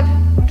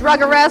 5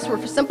 drug arrests were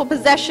for simple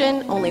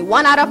possession, only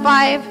 1 out of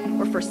 5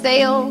 were for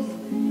sales.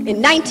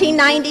 In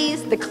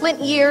 1990s, the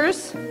Clinton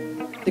years,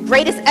 the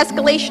greatest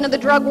escalation of the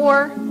drug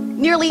war,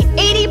 nearly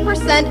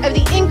 80% of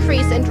the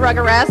increase in drug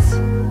arrests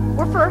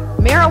were for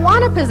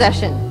marijuana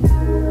possession,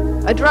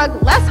 a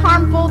drug less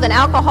harmful than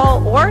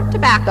alcohol or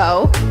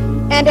tobacco,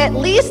 and at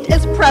least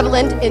as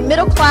prevalent in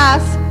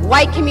middle-class,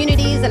 white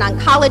communities and on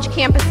college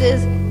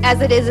campuses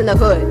as it is in the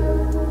hood.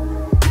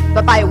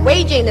 But by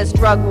waging this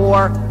drug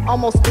war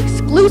almost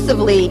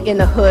exclusively in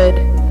the hood,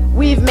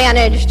 we've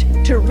managed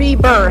to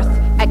rebirth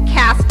a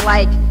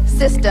caste-like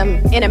system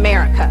in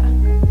America.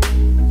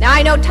 Now,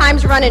 I know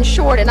time's running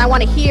short and I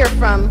want to hear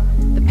from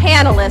the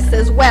panelists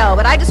as well,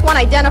 but I just want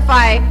to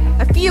identify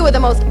a few of the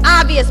most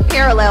obvious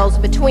parallels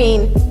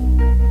between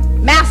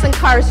mass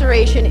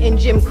incarceration and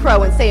Jim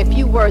Crow and say a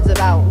few words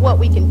about what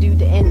we can do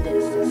to end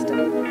this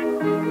system.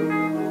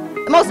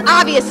 The most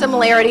obvious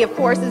similarity, of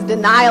course, is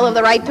denial of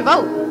the right to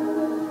vote.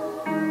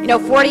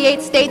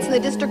 48 states and the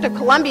District of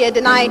Columbia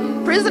deny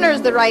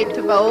prisoners the right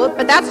to vote,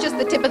 but that's just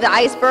the tip of the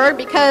iceberg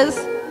because,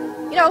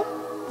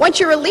 once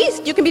you're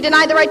released, you can be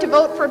denied the right to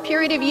vote for a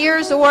period of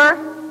years or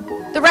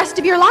the rest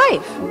of your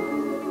life.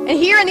 And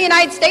here in the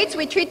United States,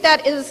 we treat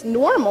that as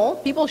normal.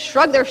 People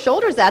shrug their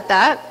shoulders at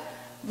that.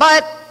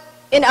 But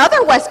in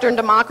other Western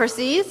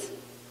democracies,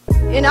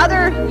 in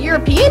other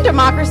European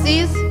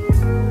democracies,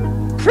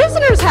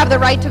 prisoners have the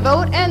right to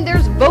vote, and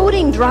there's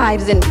voting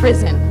drives in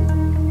prison.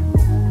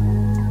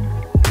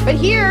 But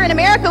here in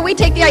America, we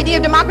take the idea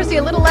of democracy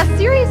a little less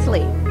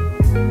seriously.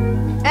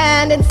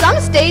 And in some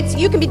states,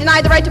 you can be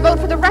denied the right to vote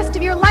for the rest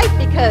of your life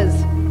because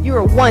you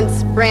were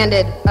once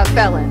branded a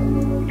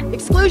felon.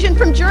 Exclusion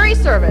from jury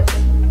service.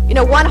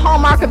 One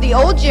hallmark of the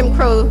old Jim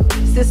Crow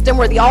system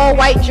were the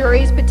all-white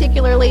juries,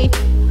 particularly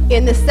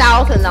in the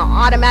South, and the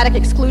automatic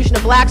exclusion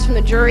of blacks from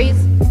the juries.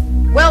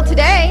 Well,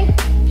 today,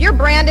 if you're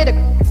branded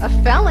a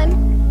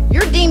felon,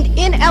 you're deemed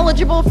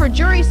ineligible for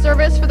jury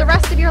service for the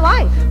rest of your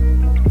life.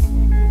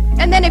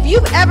 And then if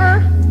you've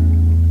ever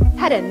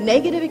had a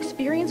negative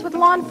experience with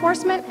law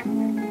enforcement,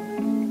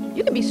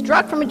 you can be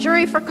struck from a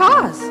jury for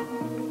cause.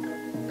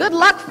 Good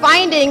luck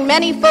finding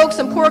many folks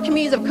in poor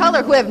communities of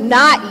color who have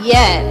not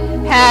yet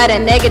had a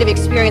negative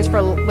experience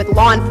with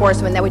law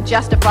enforcement that would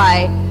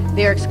justify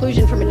their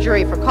exclusion from a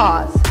jury for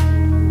cause.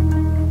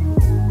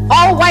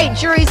 All white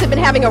juries have been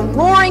having a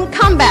roaring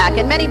comeback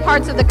in many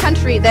parts of the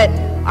country that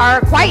are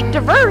quite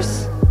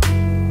diverse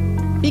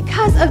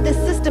because of this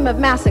system of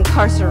mass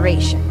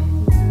incarceration,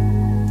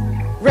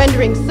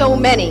 rendering so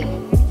many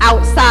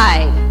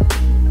outside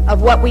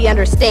of what we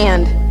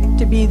understand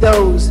to be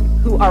those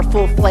who are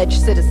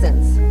full-fledged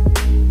citizens.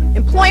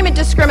 Employment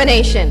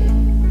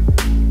discrimination.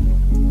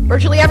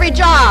 Virtually every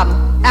job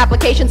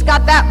application's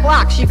got that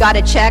box you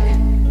gotta check,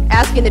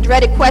 asking the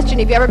dreaded question,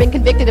 have you ever been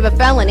convicted of a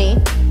felony?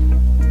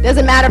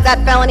 Doesn't matter if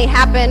that felony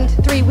happened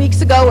 3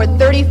 weeks ago or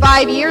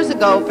 35 years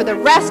ago, for the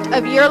rest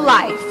of your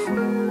life,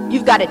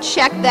 you've gotta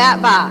check that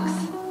box.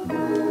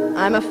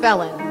 I'm a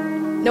felon.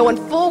 Knowing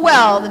full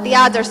well that the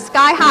odds are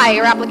sky high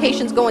your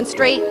application's going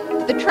straight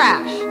to the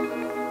trash.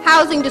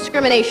 Housing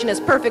discrimination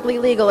is perfectly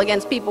legal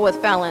against people with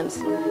felons.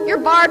 You're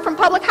barred from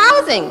public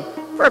housing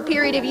for a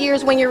period of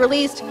years when you're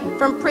released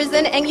from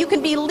prison, and you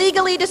can be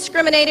legally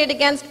discriminated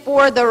against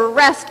for the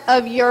rest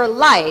of your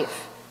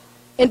life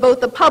in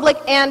both the public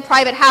and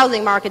private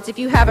housing markets if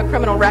you have a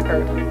criminal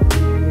record.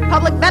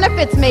 Public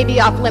benefits may be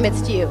off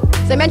limits to you.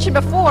 As I mentioned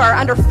before,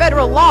 under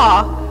federal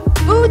law,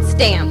 food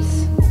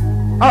stamps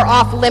are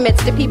off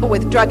limits to people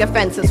with drug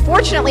offenses.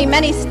 Fortunately,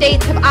 many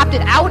states have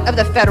opted out of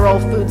the federal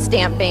food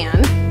stamp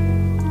ban,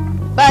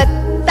 but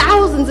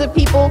thousands of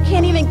people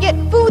can't even get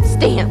food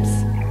stamps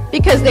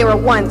because they were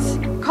once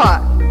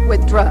caught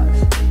with drugs.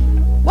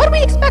 What do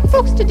we expect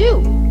folks to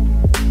do?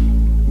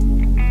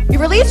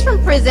 You're released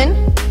from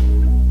prison,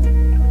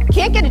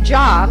 can't get a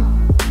job,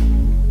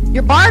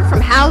 you're barred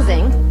from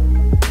housing.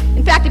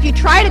 In fact, if you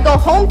try to go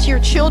home to your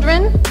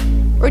children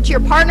or to your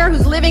partner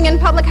who's living in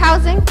public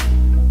housing,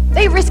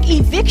 they risk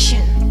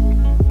eviction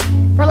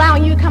for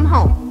allowing you to come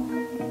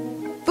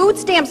home. Food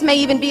stamps may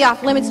even be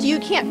off limits to you.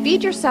 You can't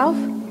feed yourself.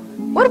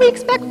 What do we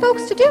expect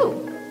folks to do?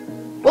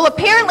 Well,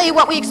 apparently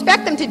what we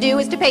expect them to do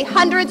is to pay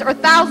hundreds or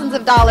thousands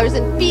of dollars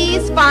in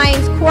fees,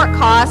 fines, court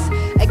costs,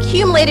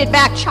 accumulated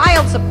back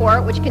child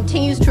support, which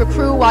continues to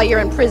accrue while you're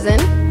in prison.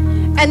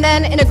 And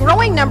then in a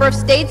growing number of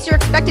states, you're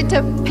expected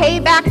to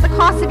pay back the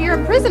cost of your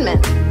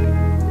imprisonment.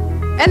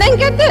 And then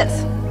get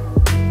this.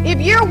 If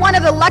you're one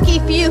of the lucky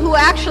few who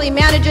actually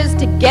manages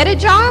to get a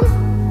job,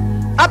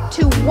 up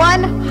to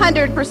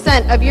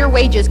 100% of your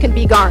wages can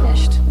be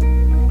garnished.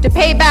 to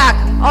pay back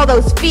all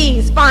those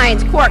fees,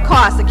 fines, court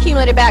costs,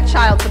 accumulated back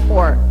child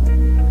support.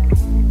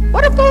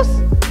 What are folks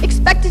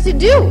expected to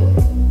do?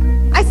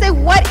 I say,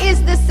 what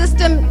is this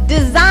system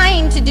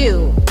designed to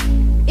do?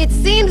 It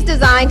seems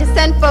designed to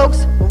send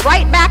folks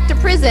right back to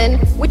prison,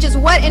 which is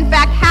what in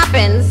fact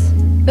happens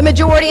the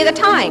majority of the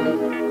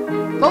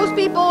time. Most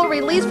people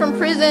released from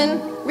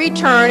prison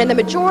return, and the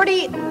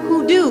majority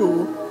who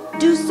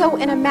do so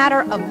in a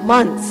matter of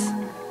months,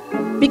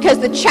 because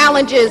the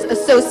challenges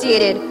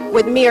associated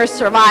with mere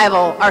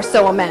survival are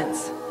so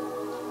immense.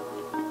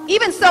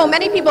 Even so,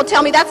 many people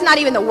tell me that's not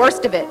even the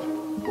worst of it.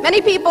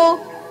 Many people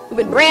who've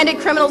been branded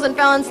criminals and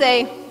felons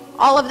say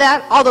all of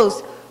that, all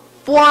those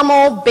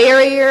formal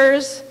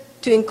barriers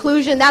to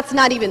inclusion, that's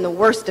not even the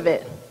worst of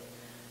it.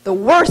 The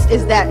worst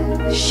is that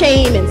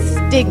shame and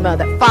stigma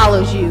that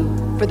follows you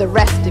for the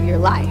rest of your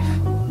life.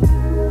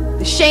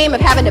 The shame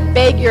of having to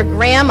beg your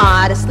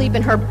grandma to sleep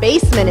in her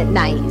basement at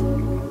night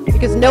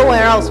because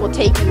nowhere else will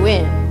take you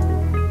in.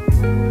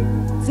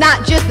 It's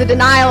not just the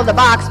denial of the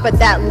box, but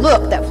that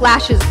look that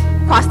flashes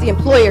across the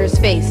employer's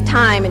face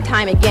time and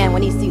time again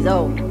when he sees,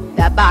 oh,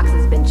 that box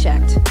has been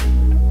checked.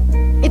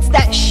 It's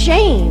that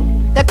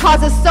shame that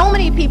causes so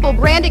many people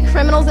branded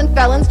criminals and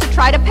felons to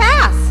try to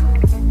pass.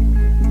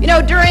 You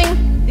know,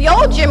 during the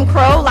old Jim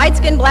Crow,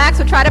 light-skinned blacks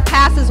would try to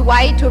pass as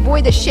white to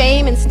avoid the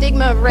shame and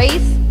stigma of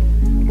race.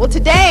 Well,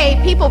 today,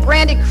 people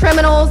branded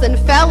criminals and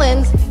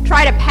felons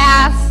try to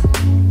pass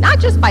not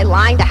just by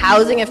lying to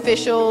housing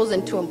officials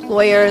and to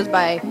employers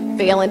by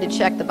failing to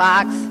check the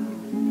box,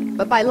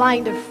 but by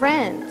lying to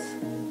friends,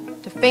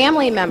 to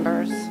family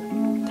members,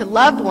 to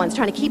loved ones,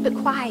 trying to keep it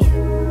quiet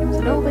so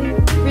nobody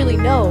really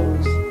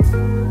knows.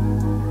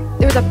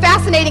 There was a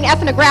fascinating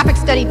ethnographic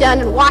study done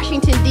in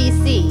Washington,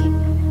 D.C.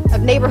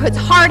 of neighborhoods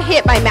hard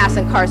hit by mass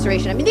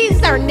incarceration. I mean,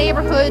 these are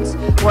neighborhoods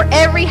where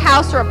every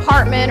house or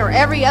apartment or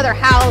every other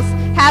house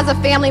has a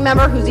family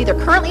member who's either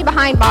currently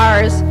behind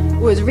bars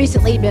or has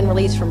recently been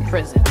released from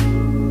prison.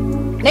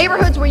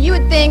 Neighborhoods where you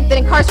would think that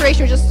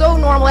incarceration was just so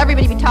normal,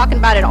 everybody would be talking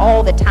about it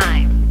all the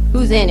time.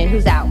 Who's in and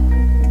who's out.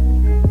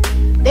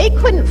 They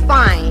couldn't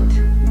find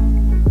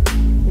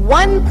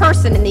one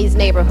person in these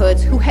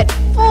neighborhoods who had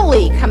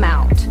fully come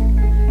out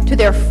to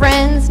their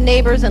friends,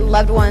 neighbors, and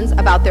loved ones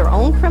about their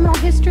own criminal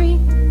history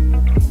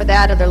or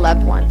that of their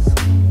loved ones.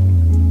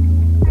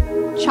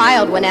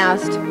 Child, when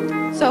asked,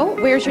 so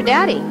where's your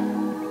daddy?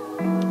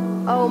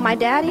 Oh, my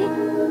daddy?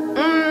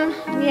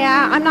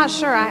 Yeah, I'm not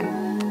sure.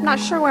 I'm not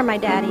sure where my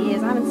daddy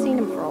is. I haven't seen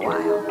him for a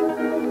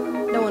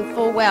while. Knowing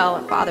full well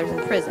that father's in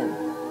prison.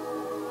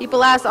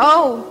 People ask,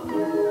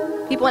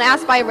 people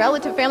ask by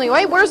relative family,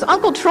 hey, where's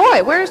Uncle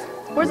Troy? Where's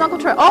Uncle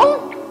Troy?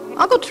 Oh,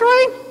 Uncle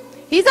Troy,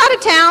 he's out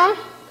of town.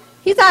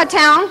 He's out of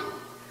town.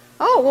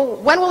 Oh, well,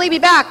 when will he be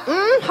back?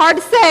 Hard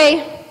to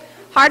say.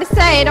 Hard to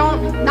say,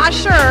 not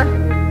sure.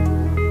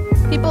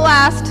 People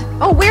asked,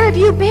 oh, where have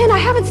you been? I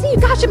haven't seen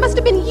you. Gosh, it must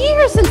have been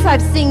years since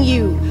I've seen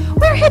you.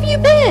 Where have you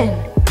been?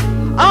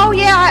 Oh,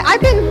 yeah, I've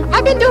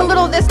been doing a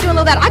little of this, doing a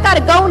little of that. I gotta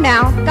go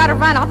now. Gotta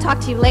run. I'll talk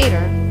to you later.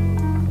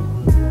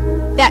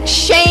 That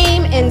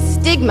shame and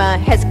stigma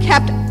has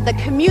kept the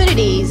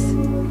communities,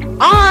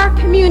 our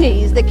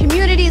communities, the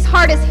communities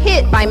hardest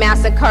hit by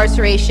mass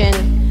incarceration,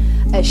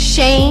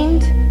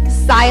 ashamed,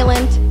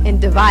 silent,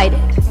 and divided.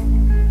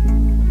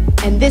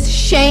 And this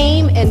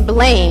shame and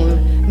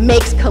blame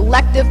makes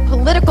collective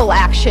political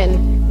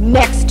action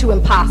next to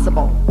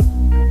impossible.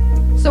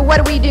 So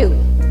what do?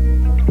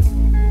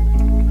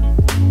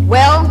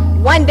 Well,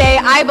 one day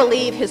I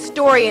believe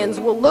historians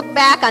will look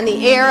back on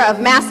the era of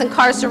mass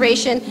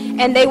incarceration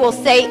and they will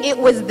say it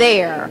was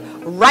there,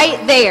 right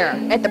there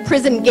at the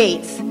prison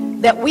gates,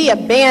 that we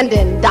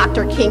abandoned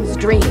Dr. King's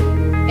dream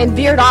and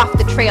veered off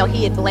the trail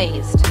he had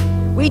blazed.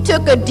 We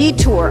took a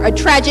detour, a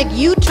tragic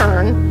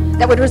U-turn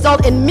that would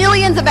result in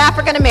millions of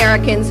African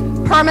Americans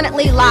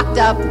permanently locked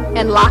up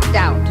and locked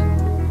out.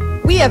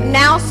 We have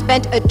now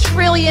spent $1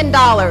 trillion,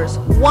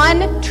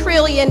 $1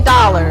 trillion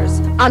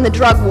on the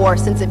drug war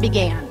since it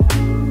began.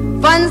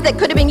 Funds that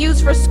could have been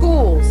used for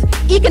schools,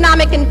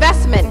 economic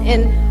investment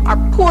in our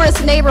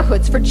poorest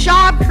neighborhoods, for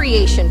job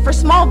creation, for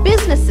small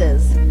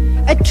businesses.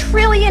 $1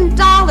 trillion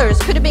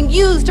could have been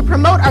used to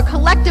promote our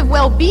collective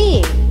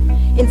well-being.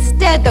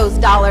 Instead, those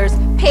dollars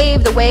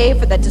paved the way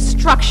for the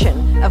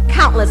destruction of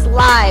countless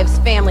lives,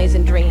 families,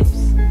 and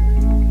dreams.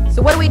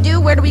 So what do?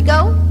 Where do we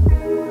go?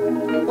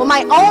 Well,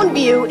 my own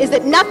view is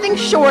that nothing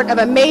short of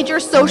a major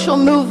social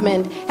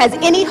movement has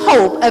any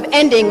hope of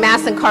ending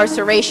mass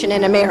incarceration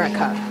in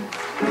America.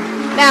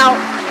 Now,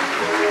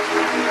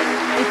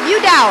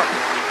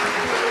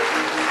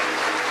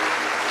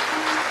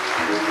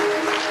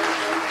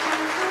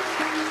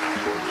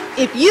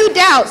 if you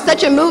doubt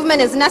such a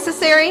movement is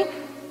necessary,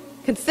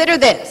 consider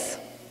this.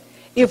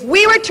 If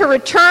we were to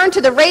return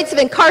to the rates of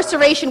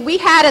incarceration we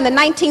had in the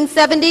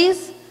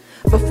 1970s,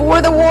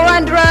 before the war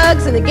on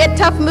drugs and the Get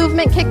Tough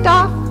movement kicked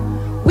off,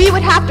 we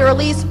would have to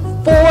release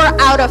 4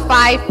 out of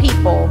 5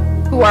 people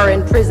who are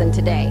in prison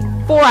today.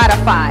 4 out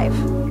of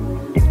 5.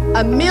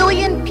 1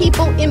 million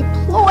people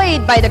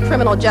employed by the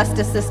criminal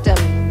justice system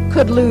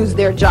could lose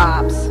their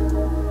jobs.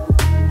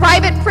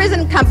 Private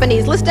prison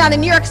companies listed on the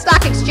New York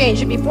Stock Exchange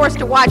should be forced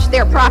to watch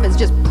their profits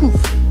just poof,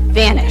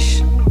 vanish.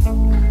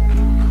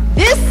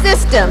 This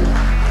system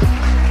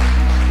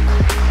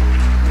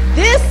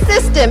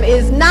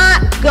is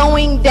not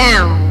going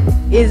down,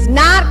 is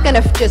not going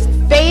to just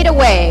fade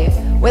away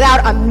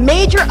without a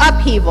major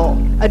upheaval,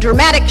 a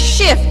dramatic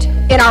shift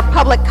in our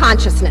public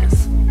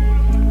consciousness.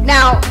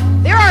 Now,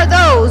 there are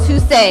those who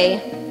say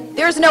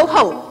there's no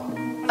hope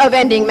of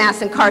ending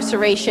mass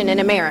incarceration in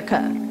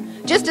America.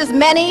 Just as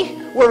many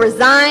were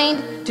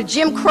resigned to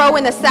Jim Crow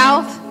in the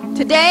South,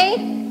 today,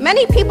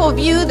 many people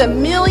view the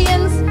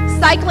millions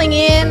cycling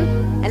in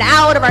and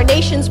out of our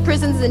nation's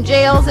prisons and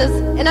jails as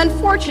an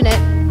unfortunate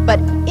but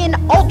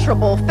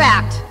inalterable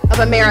fact of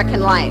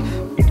American life.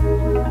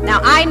 Now,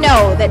 I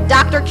know that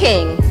Dr.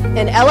 King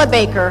and Ella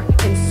Baker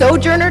and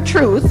Sojourner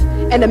Truth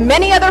and the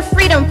many other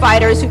freedom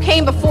fighters who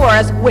came before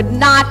us would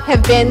not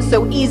have been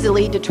so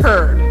easily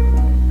deterred.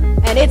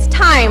 And it's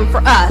time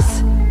for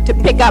us to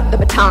pick up the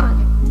baton.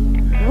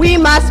 We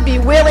must be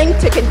willing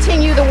to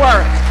continue the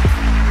work.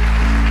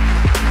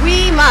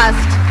 We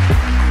must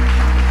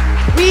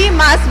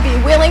be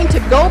willing to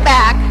go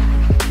back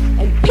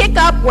and pick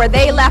up where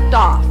they left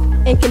off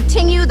and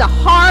continue the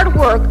hard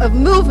work of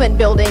movement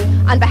building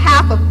on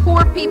behalf of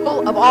poor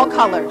people of all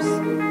colors.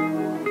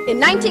 In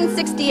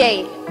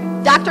 1968,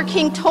 Dr.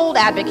 King told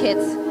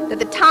advocates that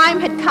the time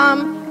had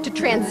come to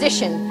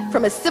transition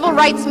from a civil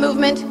rights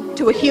movement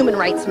to a human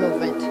rights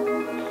movement.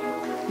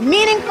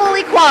 Meaningful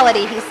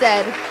equality, he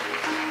said,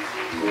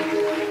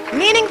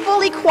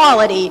 meaningful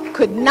equality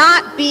could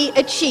not be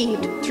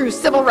achieved through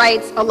civil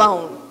rights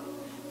alone.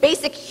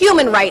 Basic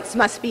human rights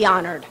must be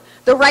honored.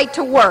 The right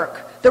to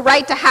work, the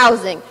right to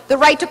housing, the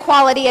right to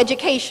quality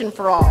education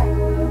for all.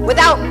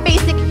 Without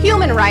basic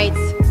human rights,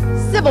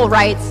 civil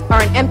rights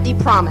are an empty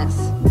promise.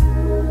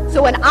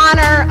 So in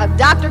honor of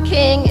Dr.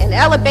 King and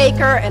Ella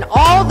Baker and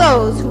all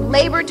those who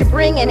labored to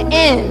bring an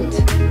end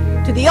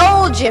to the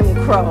old Jim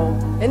Crow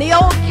and the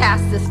old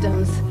caste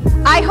systems,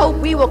 I hope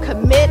we will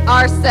commit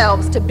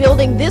ourselves to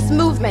building this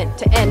movement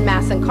to end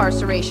mass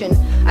incarceration,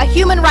 a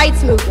human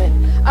rights movement,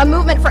 a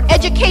movement for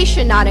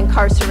education, not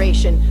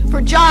incarceration,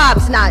 for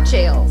jobs, not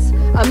jails,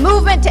 a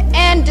movement to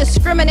end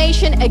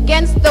discrimination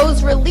against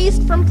those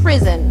released from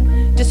prison,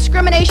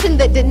 discrimination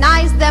that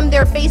denies them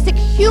their basic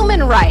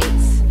human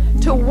rights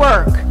to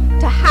work,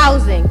 to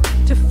housing,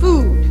 to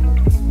food.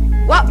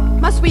 What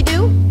must we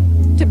do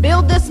to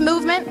build this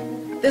movement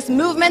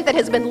that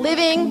has been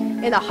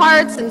living in the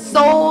hearts and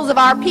souls of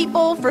our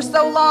people for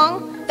so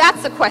long?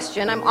 That's a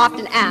question I'm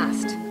often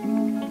asked.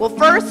 Well,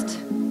 first,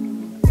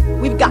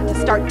 we've got to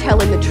start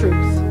telling the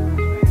truth,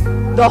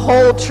 the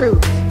whole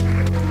truth.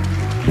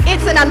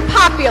 It's an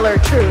unpopular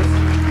truth.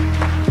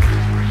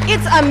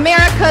 It's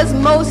America's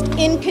most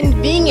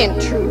inconvenient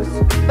truth,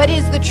 but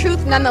is the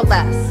truth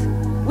nonetheless.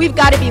 We've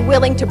got to be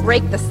willing to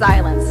break the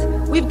silence.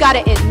 We've got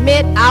to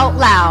admit out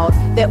loud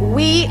that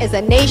we as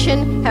a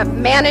nation have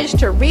managed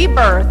to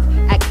rebirth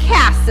a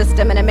caste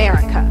system in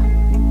America.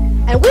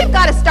 And we've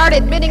got to start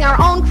admitting our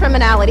own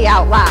criminality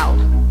out loud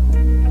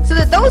so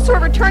that those who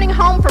are returning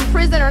home from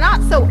prison are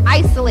not so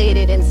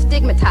isolated and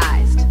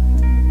stigmatized.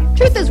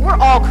 Truth is, we're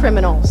all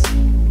criminals.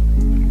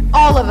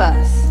 All of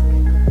us.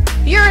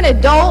 If you're an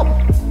adult,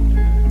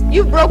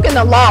 you've broken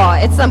the law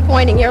at some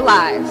point in your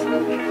lives.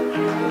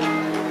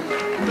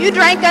 You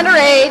drank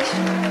underage.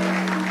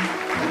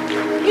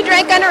 You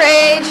drank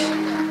underage.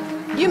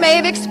 You may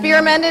have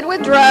experimented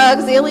with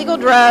drugs, illegal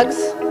drugs.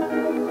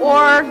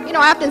 Or, I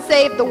often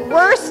say the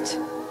worst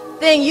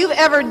thing you've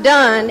ever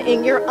done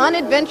in your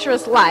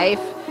unadventurous life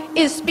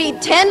is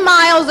speed 10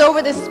 miles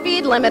over the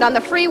speed limit on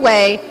the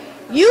freeway.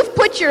 You've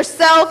put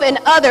yourself and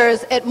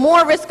others at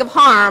more risk of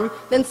harm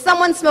than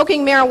someone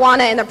smoking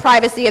marijuana in the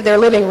privacy of their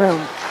living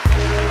room.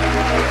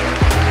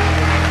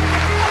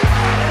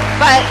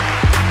 But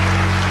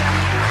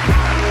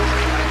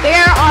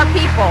there are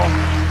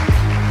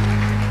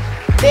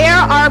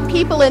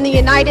people in the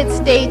United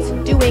States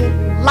doing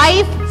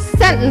life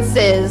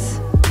sentences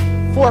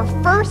for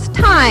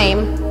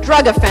first-time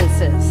drug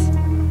offenses.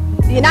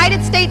 The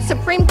United States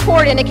Supreme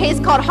Court, in a case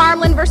called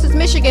Harmland versus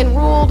Michigan,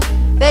 ruled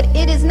that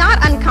it is not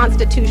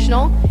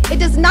unconstitutional, it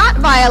does not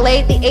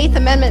violate the 8th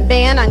Amendment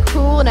ban on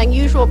cruel and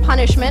unusual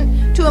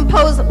punishment to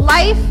impose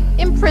life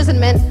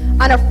imprisonment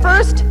on a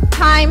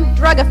first-time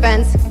drug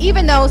offense,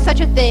 even though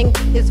such a thing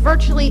is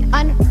virtually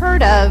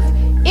unheard of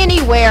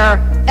anywhere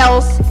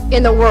else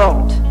in the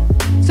world.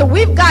 So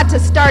we've got to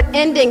start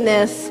ending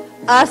this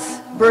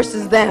us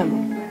versus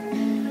them,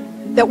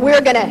 that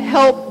we're going to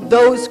help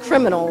those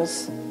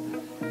criminals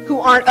who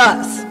aren't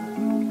us.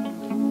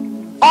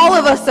 All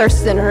of us are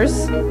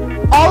sinners.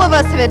 All of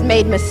us have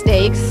made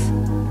mistakes.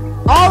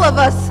 All of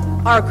us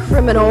are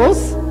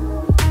criminals.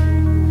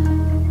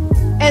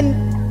 And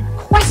the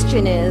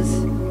question is,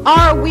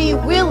 are we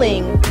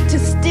willing to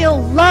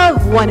still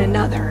love one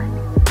another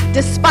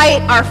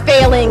despite our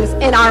failings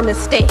and our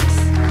mistakes?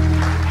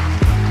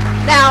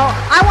 Now,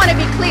 I want to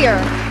be clear.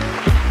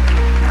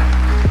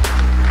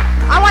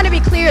 I want to be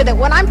clear that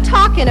when I'm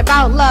talking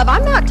about love,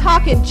 I'm not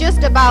talking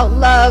just about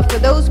love for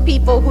those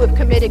people who have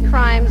committed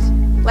crimes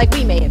like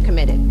we may have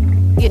committed,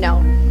 you know.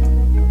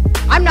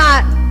 I'm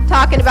not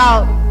talking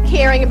about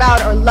caring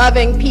about or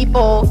loving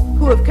people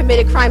who have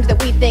committed crimes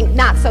that we think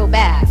not so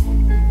bad.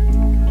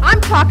 I'm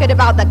talking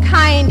about the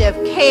kind of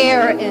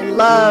care and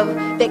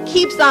love that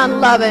keeps on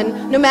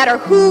loving no matter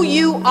who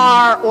you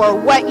are or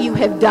what you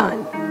have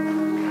done.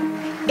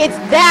 It's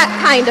that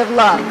kind of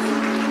love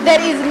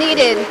that is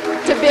needed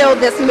to build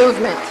this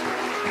movement.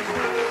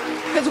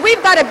 Because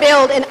we've got to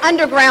build an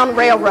underground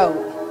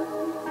railroad.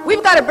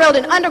 We've got to build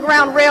an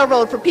underground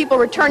railroad for people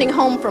returning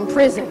home from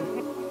prison,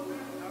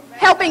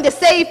 helping to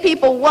save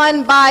people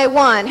one by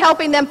one,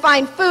 helping them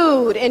find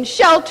food and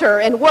shelter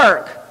and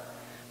work.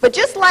 But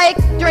just like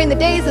during the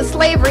days of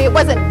slavery, it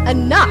wasn't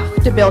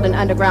enough to build an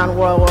underground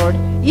railroad.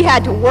 You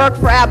had to work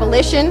for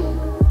abolition.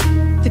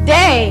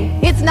 Today,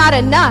 it's not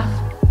enough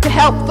to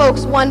help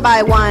folks one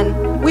by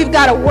one. We've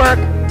got to work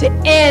to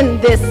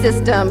end this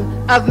system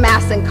of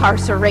mass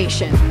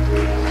incarceration.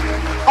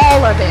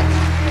 All of it.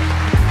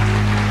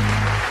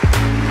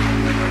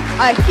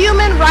 A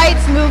human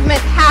rights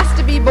movement has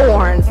to be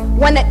born,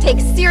 one that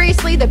takes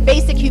seriously the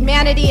basic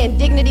humanity and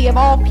dignity of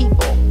all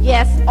people.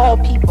 Yes, all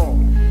people.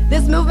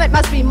 This movement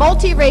must be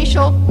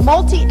multiracial,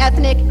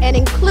 multi-ethnic, and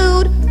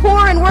include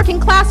poor and working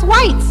class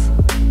whites,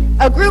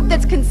 a group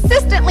that's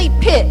consistently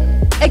pit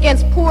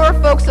against poor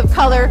folks of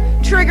color,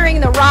 triggering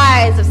the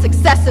rise of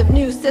successive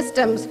new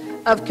systems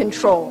of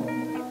control.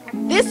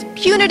 This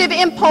punitive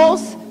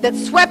impulse that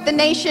swept the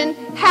nation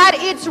had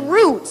its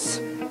roots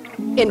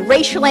in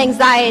racial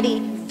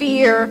anxiety,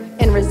 fear,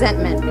 and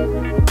resentment.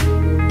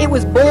 It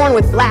was born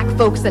with black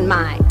folks in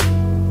mind.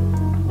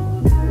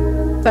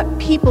 But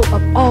people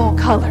of all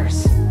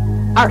colors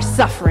are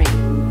suffering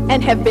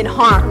and have been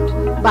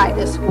harmed by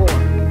this war.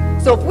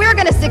 So if we're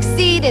going to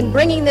succeed in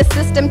bringing this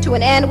system to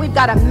an end, we've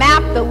got to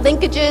map the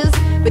linkages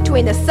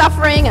between the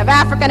suffering of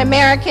African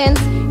Americans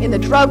in the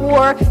drug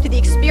war to the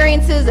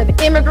experiences of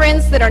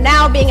immigrants that are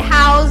now being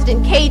housed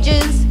in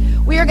cages.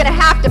 We are going to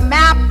have to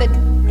map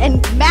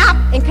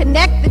and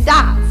connect the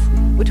dots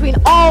between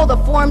all the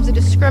forms of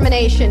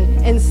discrimination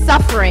and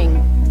suffering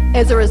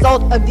as a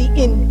result of the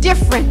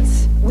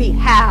indifference we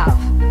have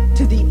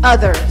to the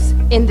others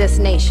in this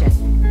nation.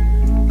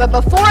 But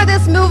before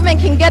this movement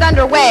can get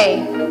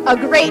underway, a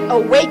great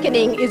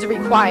awakening is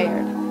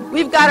required.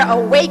 We've got to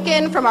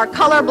awaken from our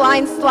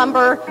colorblind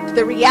slumber to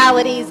the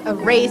realities of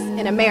race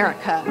in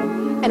America.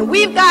 And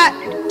we've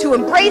got to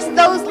embrace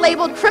those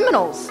labeled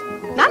criminals,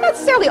 not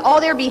necessarily all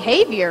their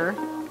behavior,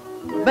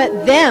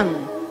 but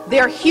them,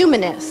 their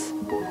humanness.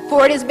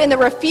 For it has been the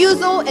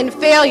refusal and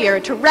failure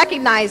to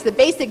recognize the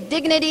basic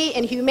dignity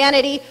and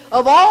humanity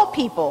of all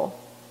people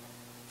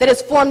that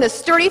has formed the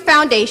sturdy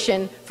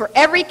foundation for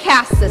every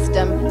caste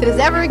system that has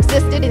ever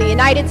existed in the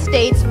United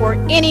States or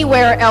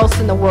anywhere else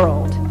in the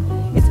world.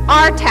 It's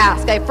our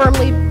task, I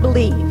firmly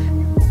believe,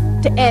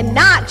 to end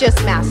not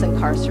just mass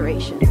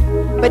incarceration,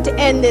 but to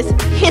end this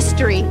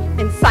history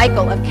and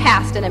cycle of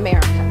caste in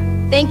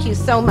America. Thank you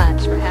so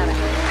much for having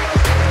me.